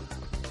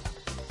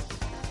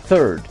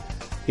 Third,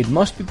 it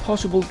must be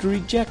possible to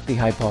reject the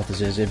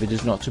hypothesis if it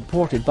is not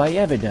supported by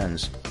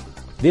evidence.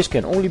 This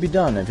can only be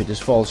done if it is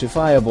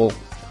falsifiable.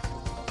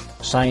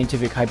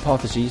 Scientific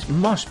hypotheses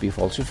must be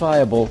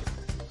falsifiable.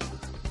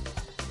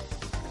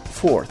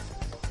 Fourth,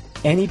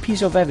 any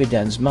piece of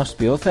evidence must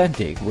be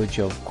authentic, which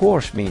of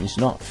course means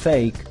not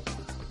fake.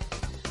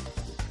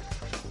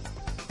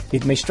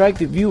 It may strike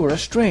the viewer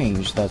as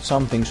strange that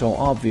something so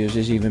obvious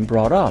is even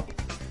brought up,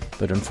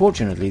 but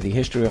unfortunately the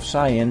history of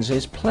science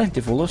is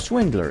plentiful of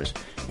swindlers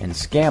and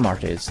scam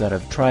artists that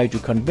have tried to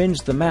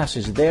convince the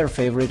masses their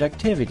favorite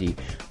activity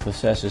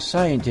possesses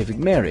scientific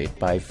merit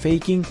by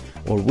faking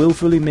or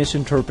willfully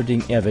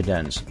misinterpreting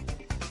evidence.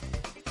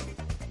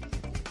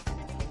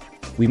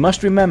 We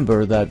must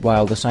remember that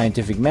while the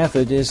scientific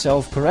method is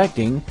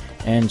self-correcting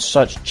and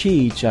such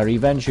cheats are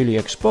eventually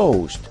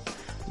exposed,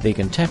 they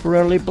can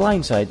temporarily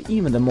blindside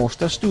even the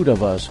most astute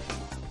of us.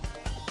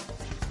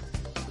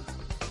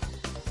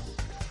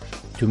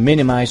 To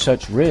minimize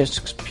such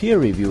risks, peer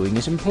reviewing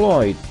is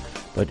employed,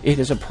 but it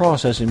is a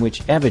process in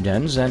which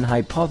evidence and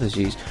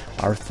hypotheses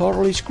are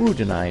thoroughly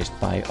scrutinized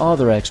by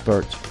other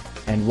experts,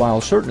 and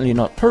while certainly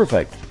not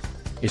perfect,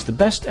 is the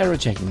best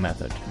error-checking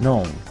method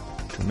known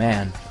to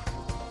man.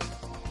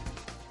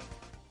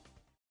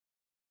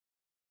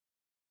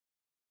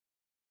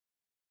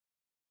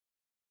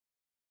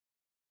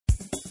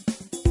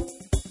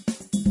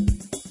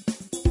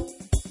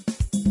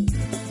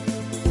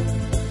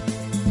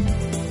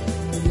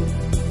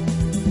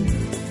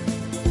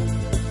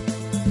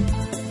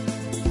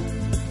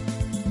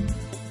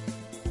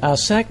 A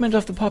segment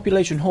of the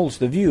population holds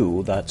the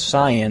view that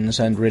science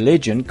and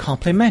religion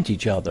complement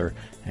each other,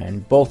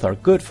 and both are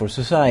good for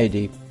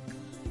society.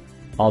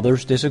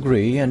 Others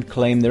disagree and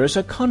claim there is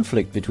a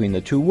conflict between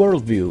the two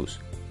worldviews.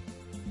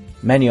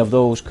 Many of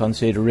those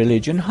consider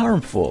religion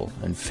harmful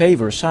and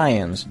favor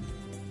science,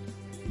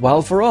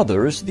 while for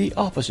others the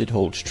opposite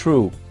holds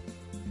true.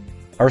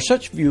 Are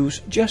such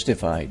views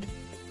justified?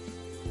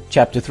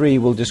 Chapter 3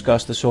 will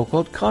discuss the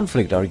so-called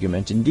conflict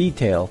argument in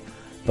detail,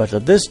 But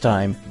at this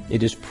time,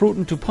 it is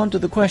prudent to ponder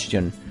the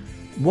question,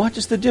 what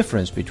is the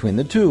difference between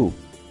the two?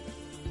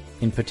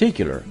 In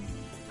particular,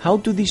 how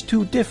do these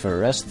two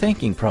differ as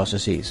thinking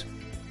processes?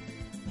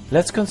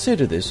 Let's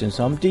consider this in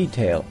some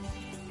detail.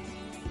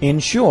 In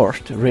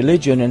short,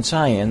 religion and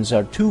science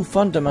are two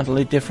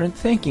fundamentally different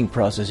thinking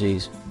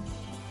processes.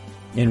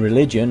 In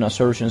religion,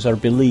 assertions are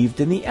believed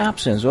in the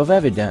absence of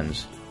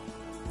evidence.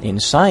 In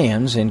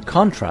science, in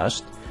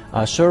contrast,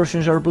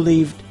 assertions are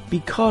believed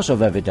because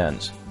of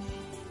evidence.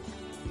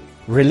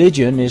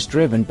 Religion is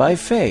driven by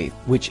faith,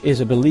 which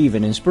is a belief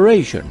in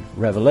inspiration,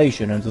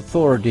 revelation, and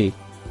authority.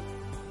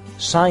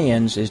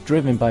 Science is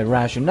driven by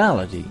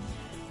rationality,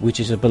 which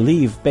is a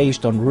belief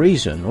based on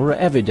reason or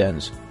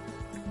evidence.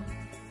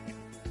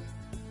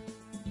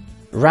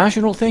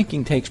 Rational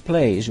thinking takes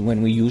place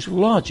when we use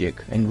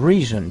logic and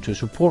reason to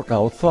support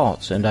our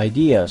thoughts and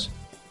ideas.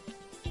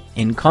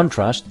 In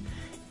contrast,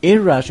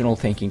 irrational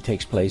thinking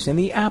takes place in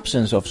the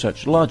absence of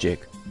such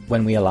logic,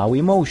 when we allow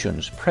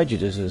emotions,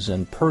 prejudices,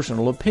 and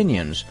personal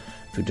opinions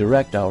to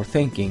direct our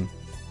thinking.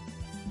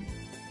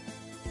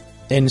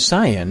 In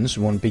science,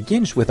 one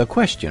begins with a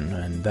question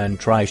and then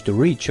tries to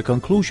reach a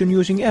conclusion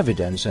using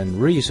evidence and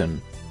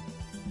reason.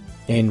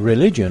 In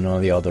religion,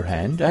 on the other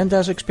hand, and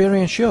as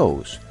experience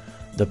shows,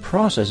 the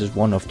process is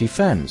one of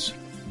defense.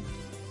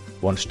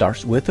 One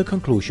starts with a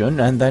conclusion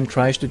and then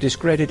tries to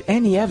discredit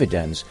any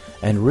evidence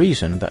and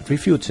reason that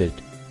refutes it.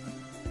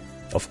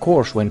 Of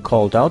course, when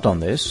called out on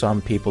this,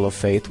 some people of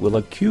faith will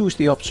accuse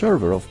the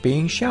observer of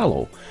being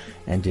shallow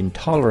and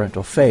intolerant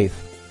of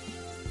faith.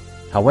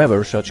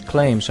 However, such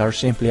claims are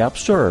simply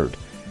absurd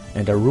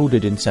and are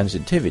rooted in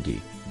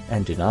sensitivity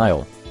and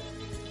denial.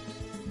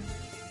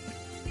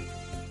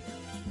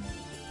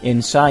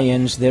 In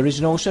science, there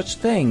is no such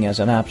thing as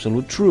an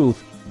absolute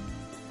truth.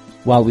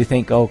 While we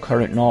think our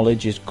current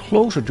knowledge is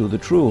closer to the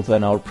truth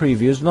than our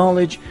previous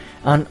knowledge,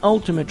 an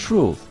ultimate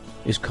truth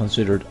is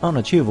considered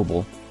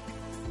unachievable.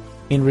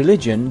 In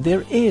religion,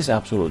 there is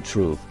absolute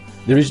truth.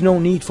 There is no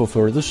need for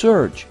further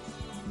search.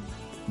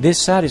 This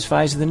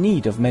satisfies the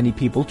need of many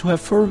people to have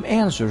firm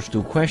answers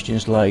to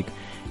questions like,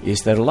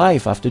 is there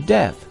life after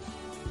death?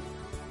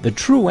 The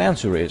true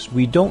answer is,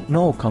 we don't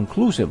know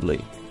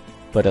conclusively.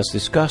 But as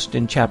discussed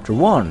in Chapter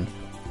 1,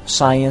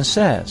 science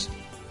says,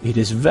 it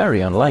is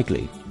very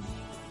unlikely.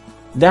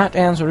 That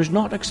answer is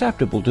not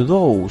acceptable to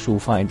those who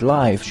find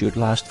life should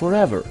last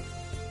forever.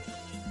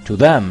 To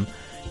them,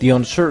 the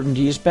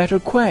uncertainty is better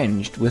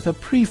quenched with a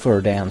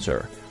preferred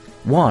answer,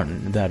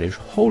 one that is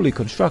wholly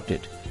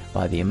constructed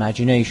by the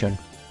imagination.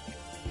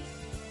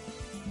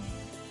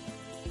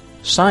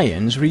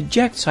 Science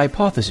rejects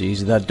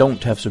hypotheses that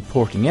don't have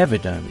supporting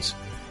evidence.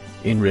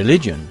 In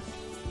religion,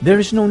 there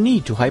is no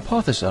need to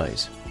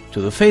hypothesize.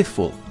 To the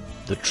faithful,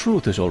 the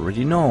truth is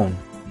already known.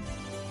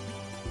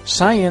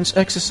 Science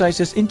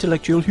exercises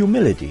intellectual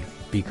humility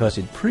because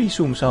it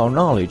presumes our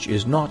knowledge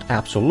is not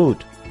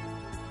absolute.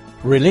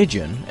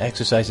 Religion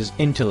exercises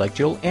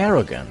intellectual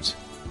arrogance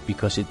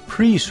because it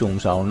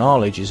presumes our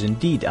knowledge is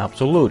indeed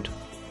absolute.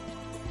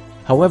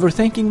 However,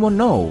 thinking one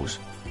knows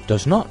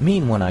does not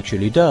mean one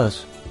actually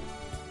does.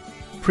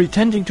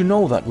 Pretending to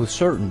know that with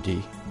certainty,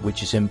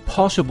 which is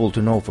impossible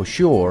to know for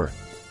sure,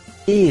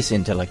 is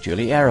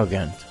intellectually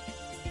arrogant.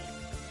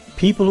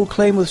 People who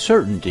claim with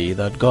certainty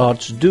that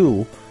gods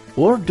do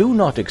or do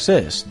not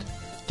exist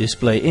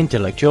display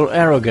intellectual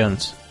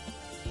arrogance.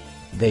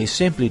 They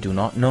simply do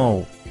not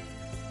know.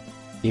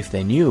 If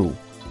they knew,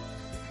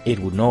 it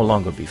would no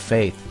longer be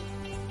faith.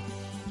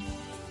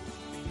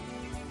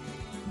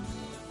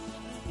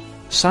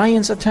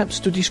 Science attempts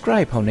to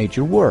describe how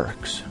nature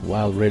works,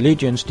 while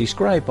religions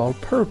describe our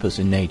purpose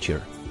in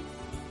nature.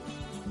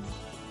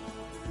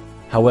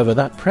 However,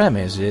 that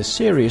premise is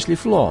seriously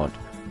flawed,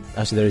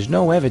 as there is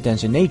no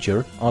evidence in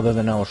nature other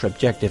than our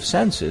subjective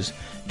senses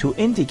to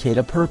indicate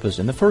a purpose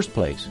in the first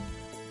place.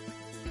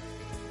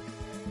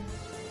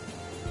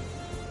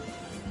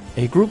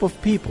 A group of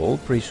people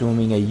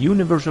presuming a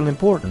universal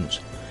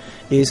importance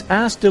is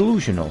as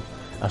delusional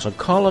as a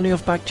colony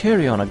of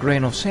bacteria on a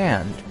grain of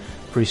sand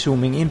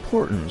presuming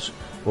importance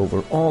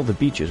over all the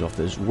beaches of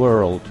this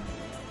world.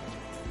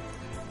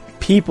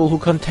 People who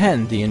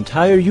contend the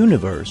entire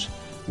universe,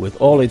 with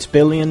all its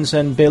billions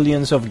and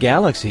billions of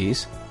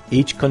galaxies,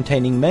 each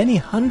containing many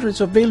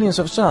hundreds of billions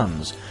of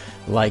suns,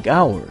 like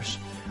ours,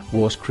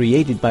 was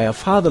created by a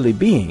fatherly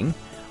being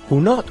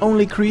who not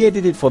only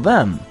created it for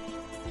them,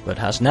 but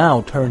has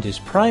now turned his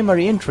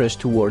primary interest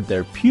toward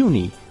their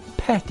puny,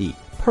 petty,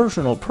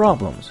 personal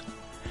problems,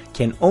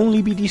 can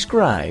only be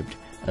described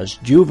as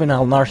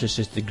juvenile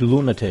narcissistic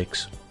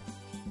lunatics.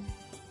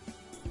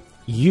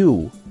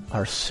 You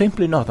are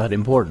simply not that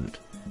important.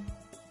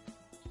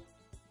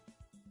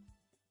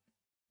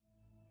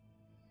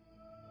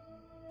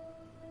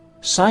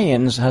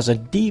 Science has a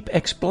deep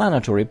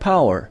explanatory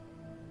power.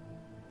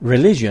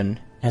 Religion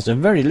has a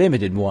very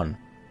limited one.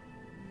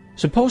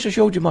 Suppose I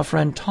showed you my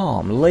friend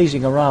Tom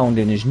lazing around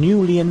in his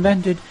newly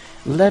invented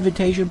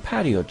levitation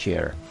patio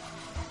chair.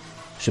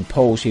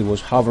 Suppose he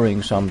was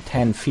hovering some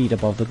 10 feet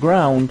above the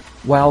ground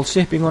while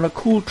sipping on a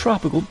cool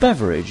tropical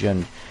beverage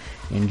and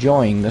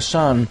enjoying the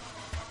sun.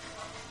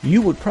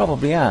 You would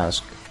probably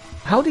ask,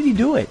 how did he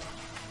do it?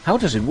 How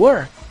does it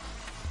work?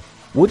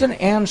 Would an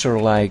answer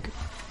like,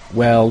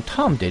 well,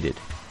 Tom did it,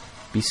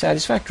 be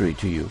satisfactory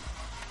to you?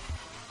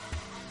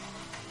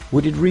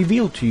 Would it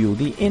reveal to you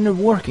the inner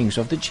workings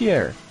of the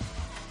chair?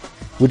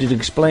 Would it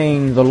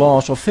explain the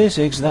laws of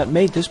physics that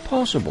made this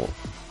possible?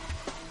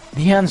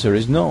 The answer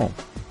is no.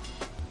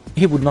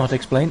 It would not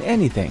explain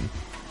anything.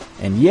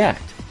 And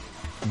yet,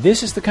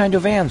 this is the kind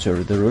of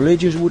answer the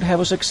religious would have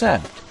us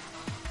accept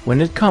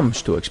when it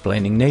comes to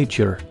explaining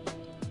nature.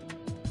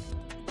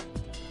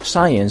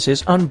 Science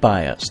is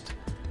unbiased.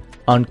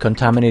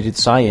 Uncontaminated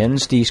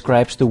science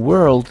describes the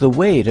world the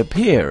way it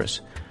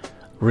appears.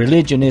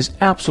 Religion is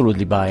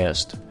absolutely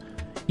biased.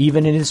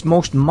 Even in its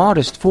most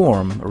modest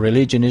form,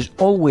 religion is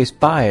always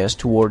biased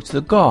towards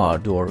the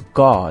God or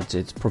gods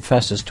it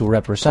professes to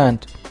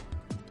represent.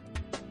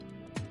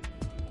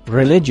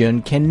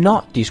 Religion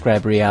cannot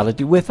describe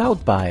reality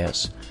without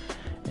bias,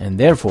 and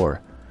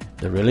therefore,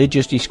 the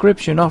religious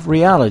description of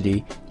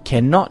reality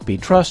cannot be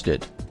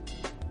trusted.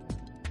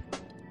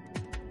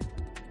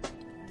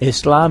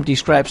 Islam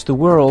describes the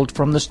world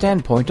from the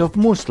standpoint of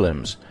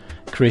Muslims,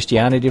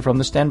 Christianity from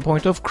the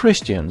standpoint of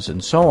Christians,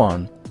 and so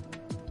on.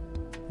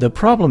 The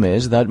problem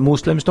is that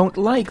Muslims don't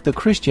like the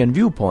Christian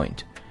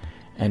viewpoint,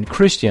 and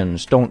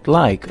Christians don't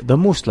like the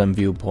Muslim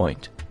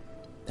viewpoint,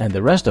 and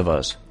the rest of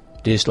us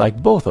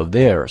dislike both of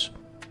theirs.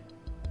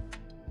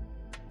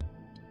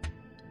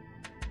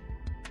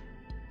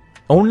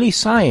 Only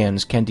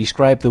science can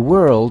describe the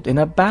world in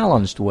a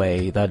balanced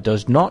way that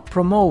does not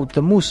promote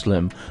the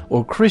Muslim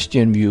or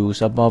Christian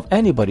views above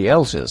anybody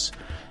else's,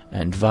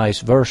 and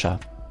vice versa.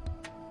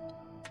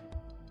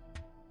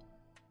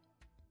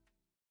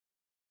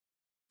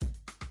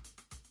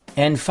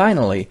 And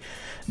finally,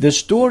 the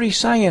story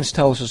science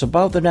tells us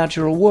about the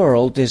natural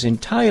world is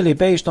entirely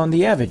based on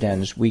the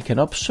evidence we can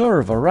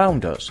observe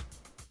around us.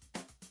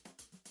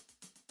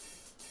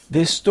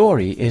 This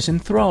story is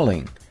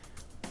enthralling.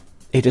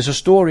 It is a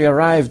story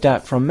arrived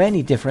at from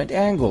many different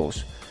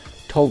angles,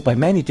 told by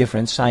many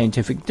different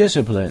scientific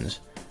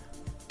disciplines.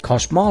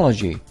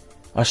 Cosmology,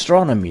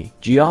 astronomy,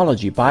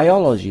 geology,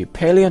 biology,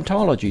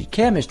 paleontology,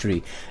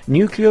 chemistry,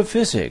 nuclear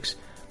physics,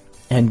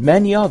 and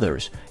many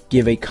others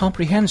give a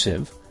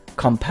comprehensive,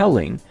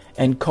 compelling,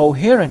 and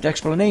coherent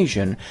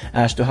explanation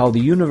as to how the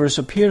universe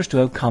appears to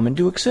have come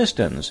into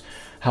existence,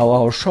 how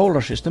our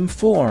solar system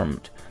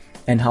formed,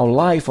 and how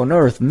life on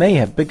Earth may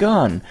have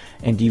begun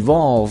and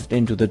evolved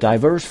into the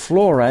diverse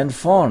flora and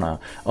fauna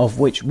of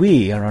which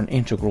we are an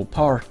integral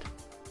part.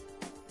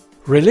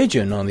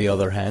 Religion, on the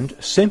other hand,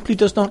 simply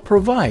does not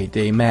provide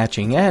a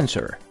matching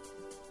answer.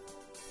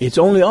 Its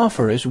only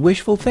offer is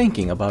wishful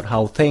thinking about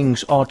how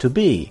things ought to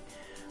be,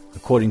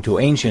 according to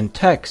ancient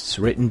texts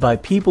written by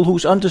people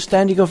whose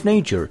understanding of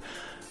nature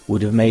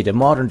would have made a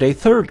modern-day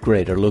third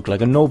grader look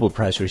like a Nobel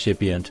Prize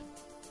recipient.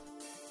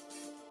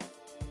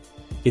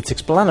 Its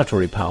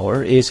explanatory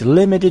power is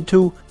limited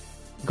to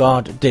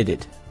God did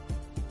it.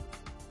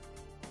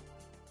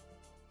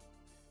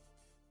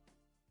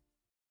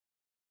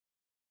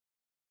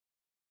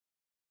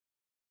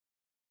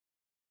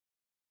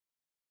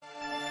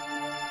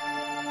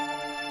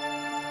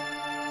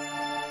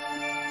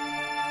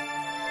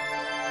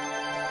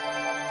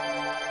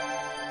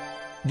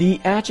 The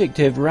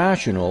adjective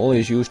rational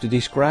is used to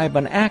describe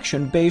an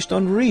action based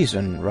on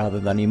reason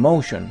rather than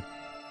emotion.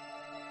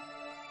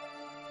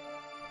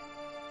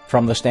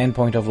 From the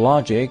standpoint of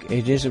logic,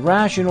 it is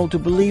rational to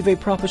believe a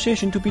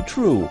proposition to be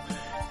true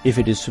if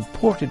it is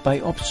supported by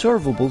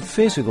observable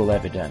physical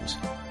evidence.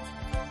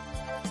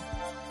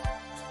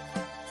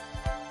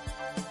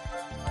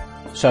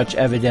 Such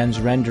evidence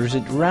renders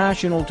it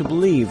rational to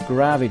believe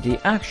gravity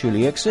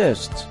actually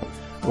exists,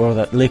 or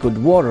that liquid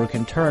water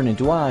can turn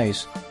into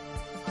ice.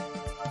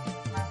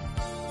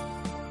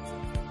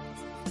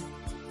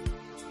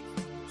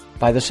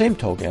 By the same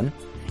token,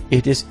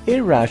 it is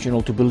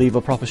irrational to believe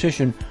a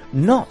proposition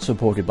not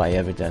supported by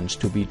evidence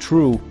to be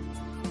true.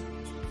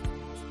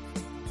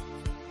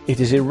 It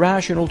is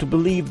irrational to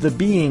believe the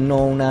being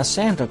known as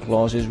Santa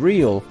Claus is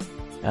real,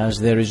 as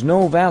there is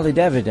no valid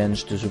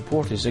evidence to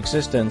support his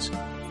existence.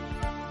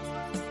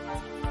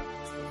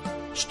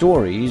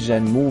 Stories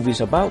and movies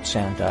about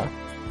Santa,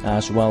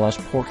 as well as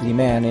portly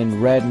men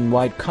in red and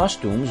white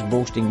costumes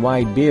boasting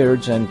white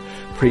beards and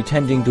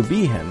pretending to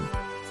be him,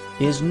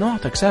 is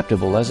not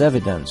acceptable as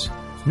evidence,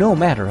 no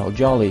matter how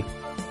jolly.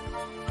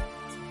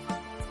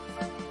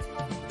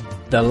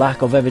 The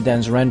lack of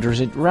evidence renders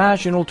it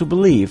rational to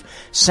believe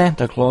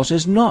Santa Claus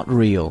is not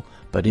real,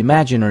 but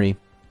imaginary.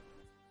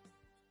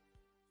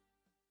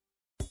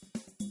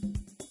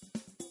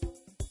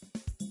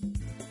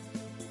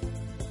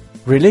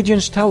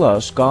 Religions tell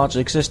us God's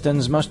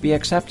existence must be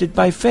accepted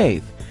by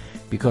faith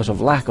because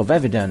of lack of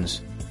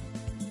evidence.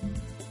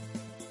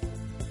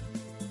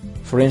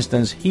 For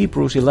instance,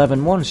 Hebrews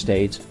 11:1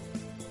 states,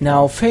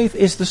 "Now faith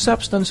is the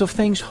substance of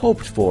things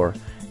hoped for,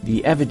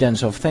 the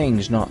evidence of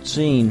things not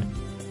seen."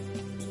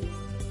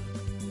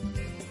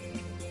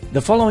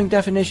 The following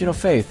definition of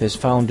faith is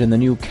found in the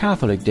New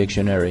Catholic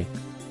Dictionary.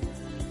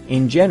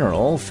 In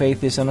general,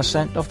 faith is an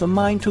assent of the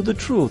mind to the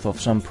truth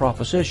of some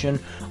proposition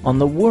on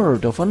the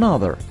word of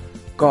another,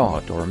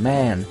 God or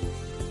man.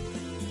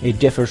 It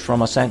differs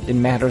from assent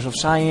in matters of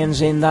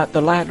science in that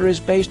the latter is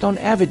based on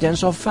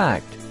evidence of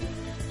fact,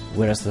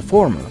 whereas the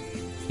former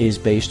is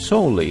based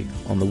solely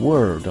on the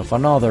word of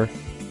another.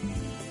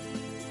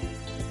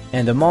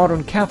 And the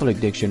modern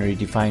Catholic dictionary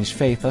defines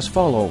faith as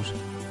follows: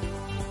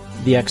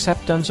 the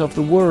acceptance of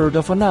the word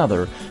of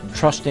another,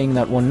 trusting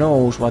that one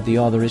knows what the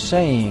other is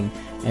saying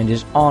and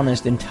is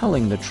honest in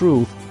telling the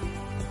truth.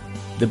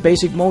 The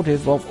basic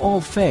motive of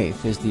all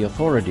faith is the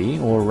authority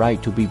or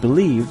right to be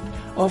believed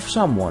of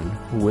someone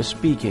who is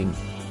speaking.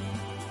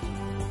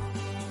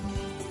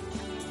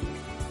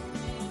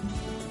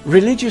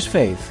 Religious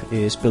faith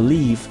is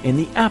belief in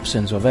the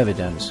absence of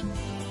evidence.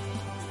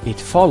 It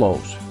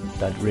follows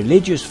that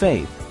religious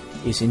faith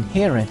is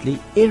inherently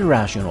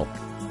irrational.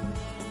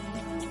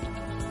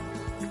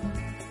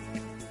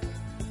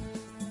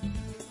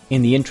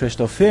 In the interest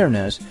of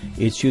fairness,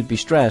 it should be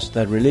stressed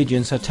that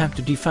religions attempt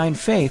to define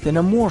faith in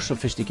a more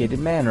sophisticated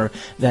manner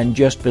than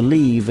just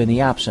believe in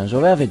the absence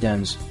of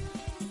evidence.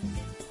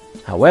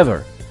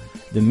 However,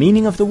 the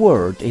meaning of the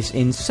word is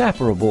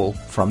inseparable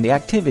from the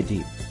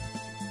activity.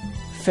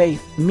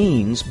 Faith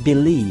means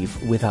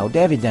belief without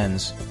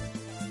evidence,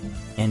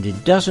 and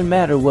it doesn't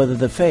matter whether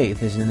the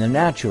faith is in the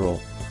natural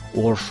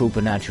or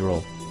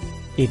supernatural.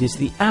 It is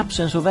the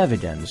absence of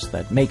evidence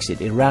that makes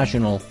it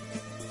irrational.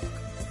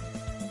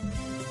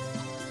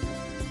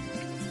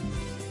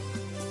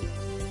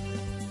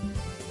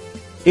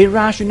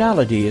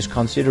 Irrationality is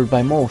considered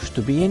by most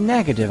to be a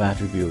negative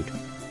attribute.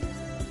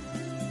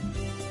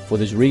 For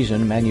this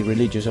reason, many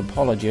religious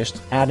apologists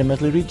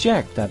adamantly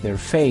reject that their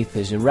faith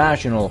is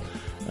irrational,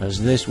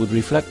 as this would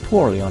reflect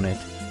poorly on it.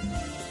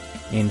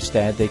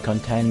 Instead, they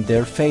contend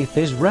their faith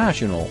is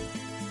rational.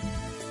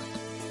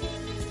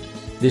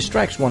 This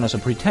strikes one as a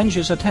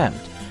pretentious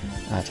attempt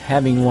at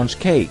having one's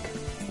cake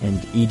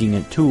and eating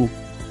it too.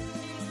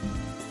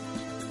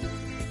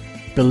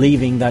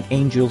 Believing that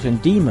angels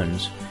and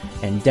demons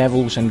and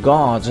devils and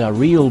gods are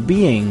real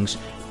beings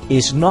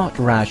is not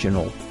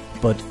rational,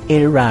 but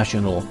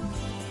irrational.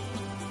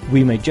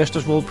 We may just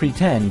as well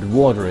pretend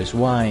water is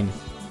wine.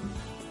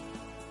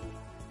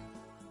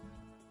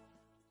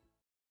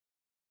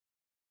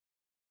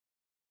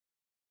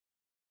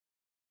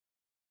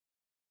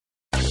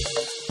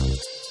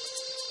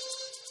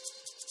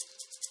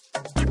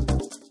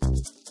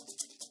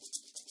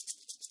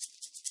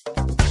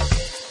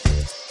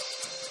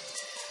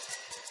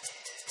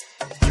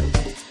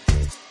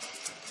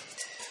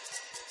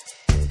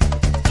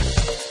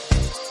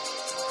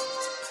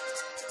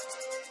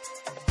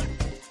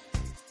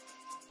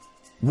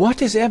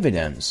 What is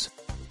evidence?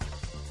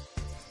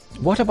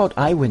 What about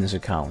eyewitness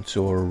accounts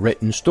or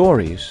written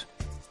stories?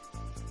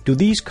 Do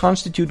these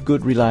constitute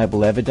good,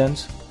 reliable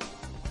evidence?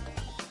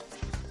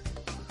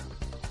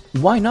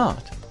 Why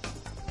not?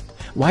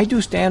 Why do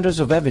standards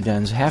of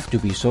evidence have to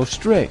be so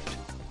strict?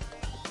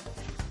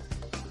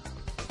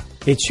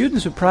 It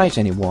shouldn't surprise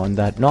anyone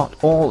that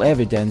not all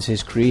evidence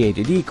is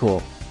created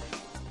equal.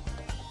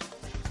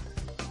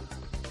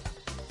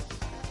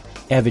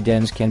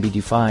 Evidence can be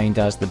defined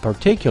as the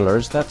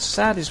particulars that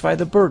satisfy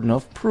the burden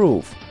of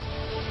proof.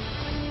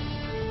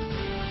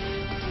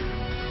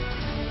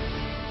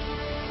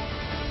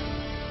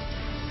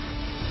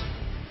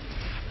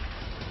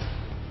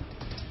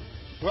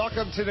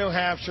 Welcome to New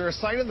Hampshire.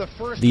 Citing the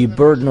first. The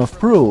burden of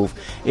proof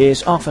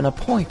is often a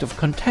point of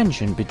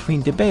contention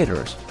between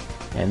debaters,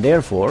 and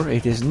therefore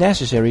it is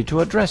necessary to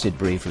address it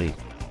briefly.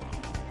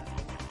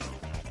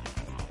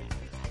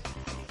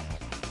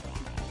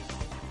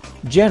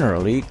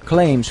 Generally,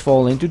 claims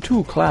fall into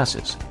two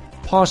classes,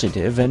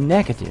 positive and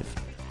negative.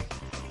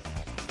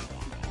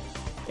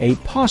 A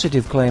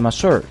positive claim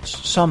asserts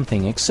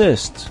something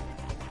exists,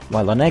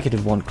 while a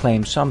negative one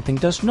claims something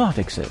does not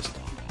exist.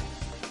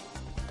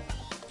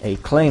 A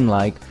claim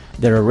like,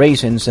 "there are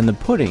raisins in the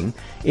pudding,"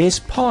 is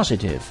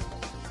positive,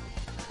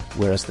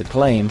 whereas the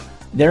claim,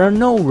 "there are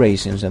no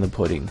raisins in the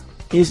pudding,"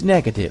 is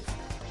negative.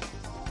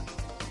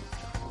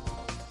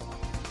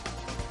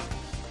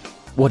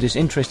 What is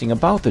interesting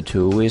about the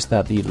two is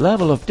that the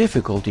level of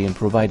difficulty in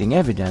providing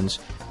evidence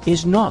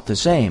is not the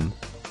same.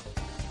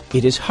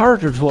 It is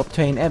harder to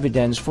obtain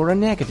evidence for a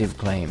negative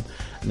claim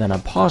than a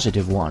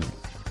positive one.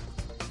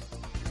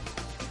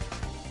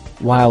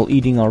 While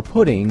eating our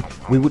pudding,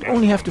 we would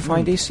only have to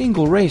find a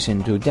single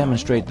raisin to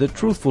demonstrate the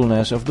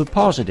truthfulness of the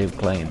positive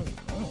claim.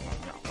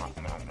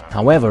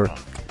 However,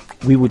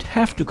 we would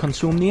have to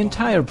consume the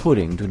entire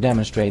pudding to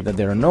demonstrate that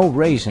there are no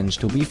raisins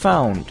to be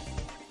found,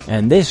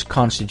 and this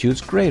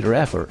constitutes greater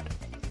effort.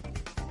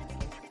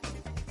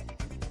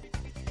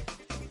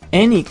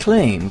 Any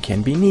claim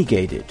can be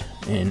negated,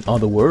 in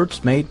other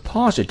words, made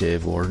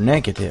positive or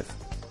negative.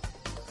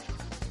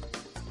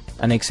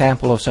 An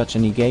example of such a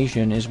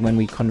negation is when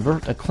we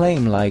convert a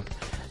claim like,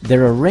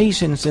 "there are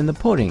raisins in the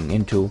pudding,"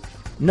 into,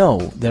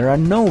 "no, there are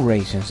no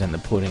raisins in the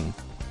pudding,"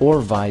 or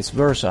vice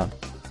versa.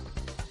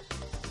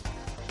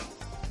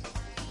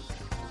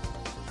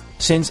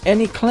 Since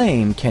any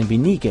claim can be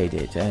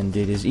negated and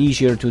it is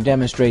easier to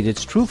demonstrate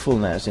its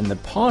truthfulness in the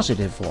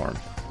positive form,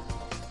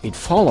 it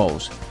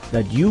follows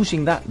that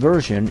using that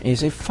version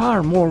is a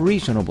far more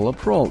reasonable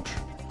approach.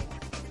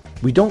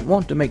 We don't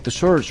want to make the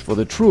search for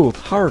the truth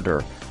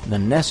harder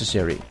than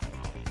necessary.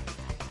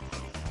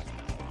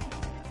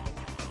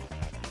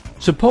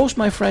 Suppose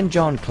my friend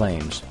John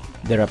claims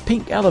there are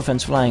pink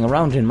elephants flying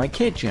around in my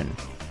kitchen,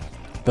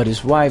 but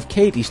his wife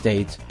Katie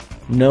states,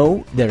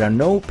 no, there are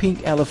no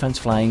pink elephants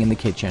flying in the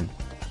kitchen.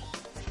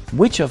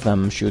 Which of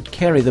them should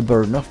carry the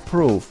burden of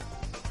proof,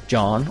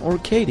 John or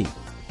Katie?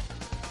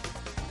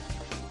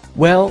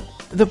 Well,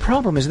 the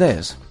problem is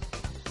this.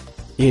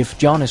 If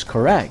John is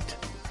correct,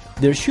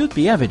 there should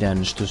be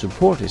evidence to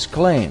support his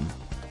claim.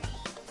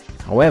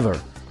 However,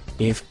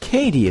 if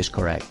Katie is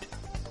correct,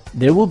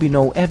 there will be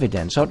no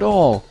evidence at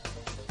all.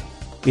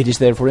 It is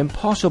therefore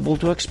impossible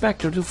to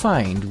expect her to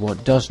find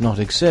what does not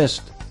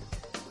exist.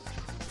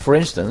 For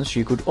instance,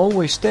 she could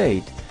always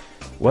state,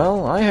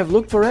 well, I have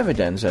looked for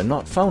evidence and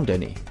not found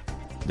any.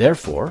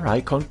 Therefore,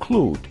 I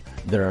conclude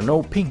there are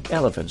no pink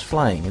elephants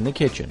flying in the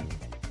kitchen.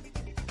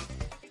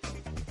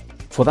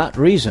 For that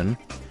reason,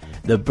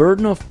 the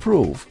burden of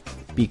proof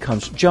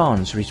becomes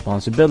John's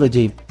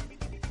responsibility.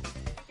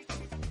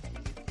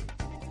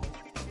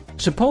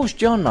 Suppose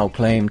John now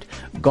claimed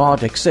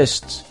God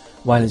exists,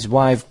 while his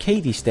wife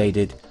Katie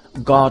stated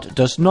God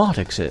does not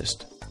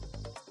exist.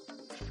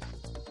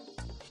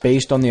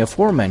 Based on the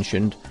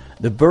aforementioned,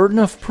 the burden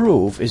of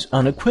proof is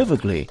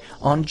unequivocally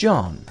on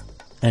John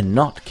and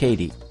not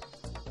Katie.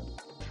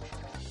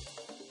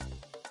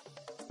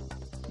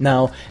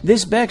 Now,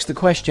 this begs the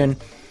question,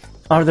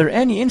 are there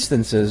any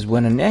instances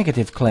when a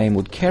negative claim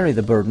would carry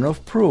the burden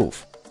of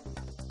proof?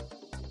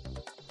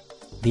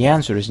 The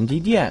answer is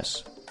indeed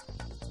yes.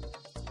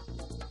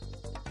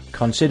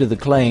 Consider the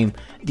claim,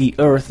 the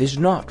earth is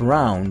not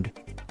round.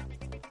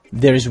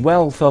 There is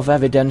wealth of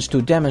evidence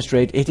to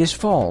demonstrate it is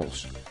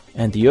false,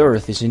 and the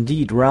earth is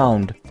indeed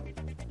round.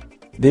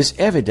 This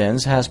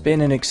evidence has been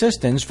in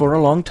existence for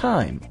a long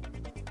time.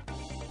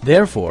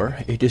 Therefore,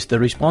 it is the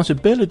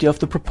responsibility of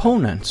the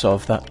proponents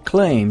of that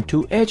claim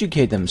to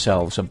educate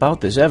themselves about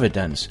this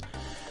evidence,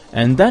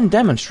 and then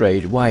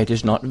demonstrate why it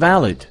is not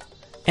valid,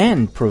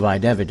 and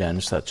provide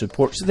evidence that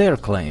supports their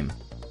claim.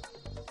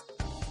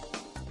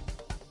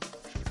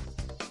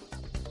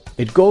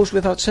 It goes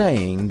without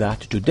saying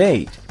that to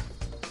date,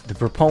 the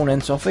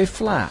proponents of a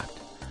flat,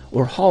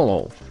 or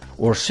hollow,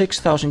 or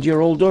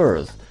 6,000-year-old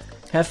Earth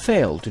have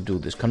failed to do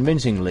this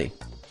convincingly.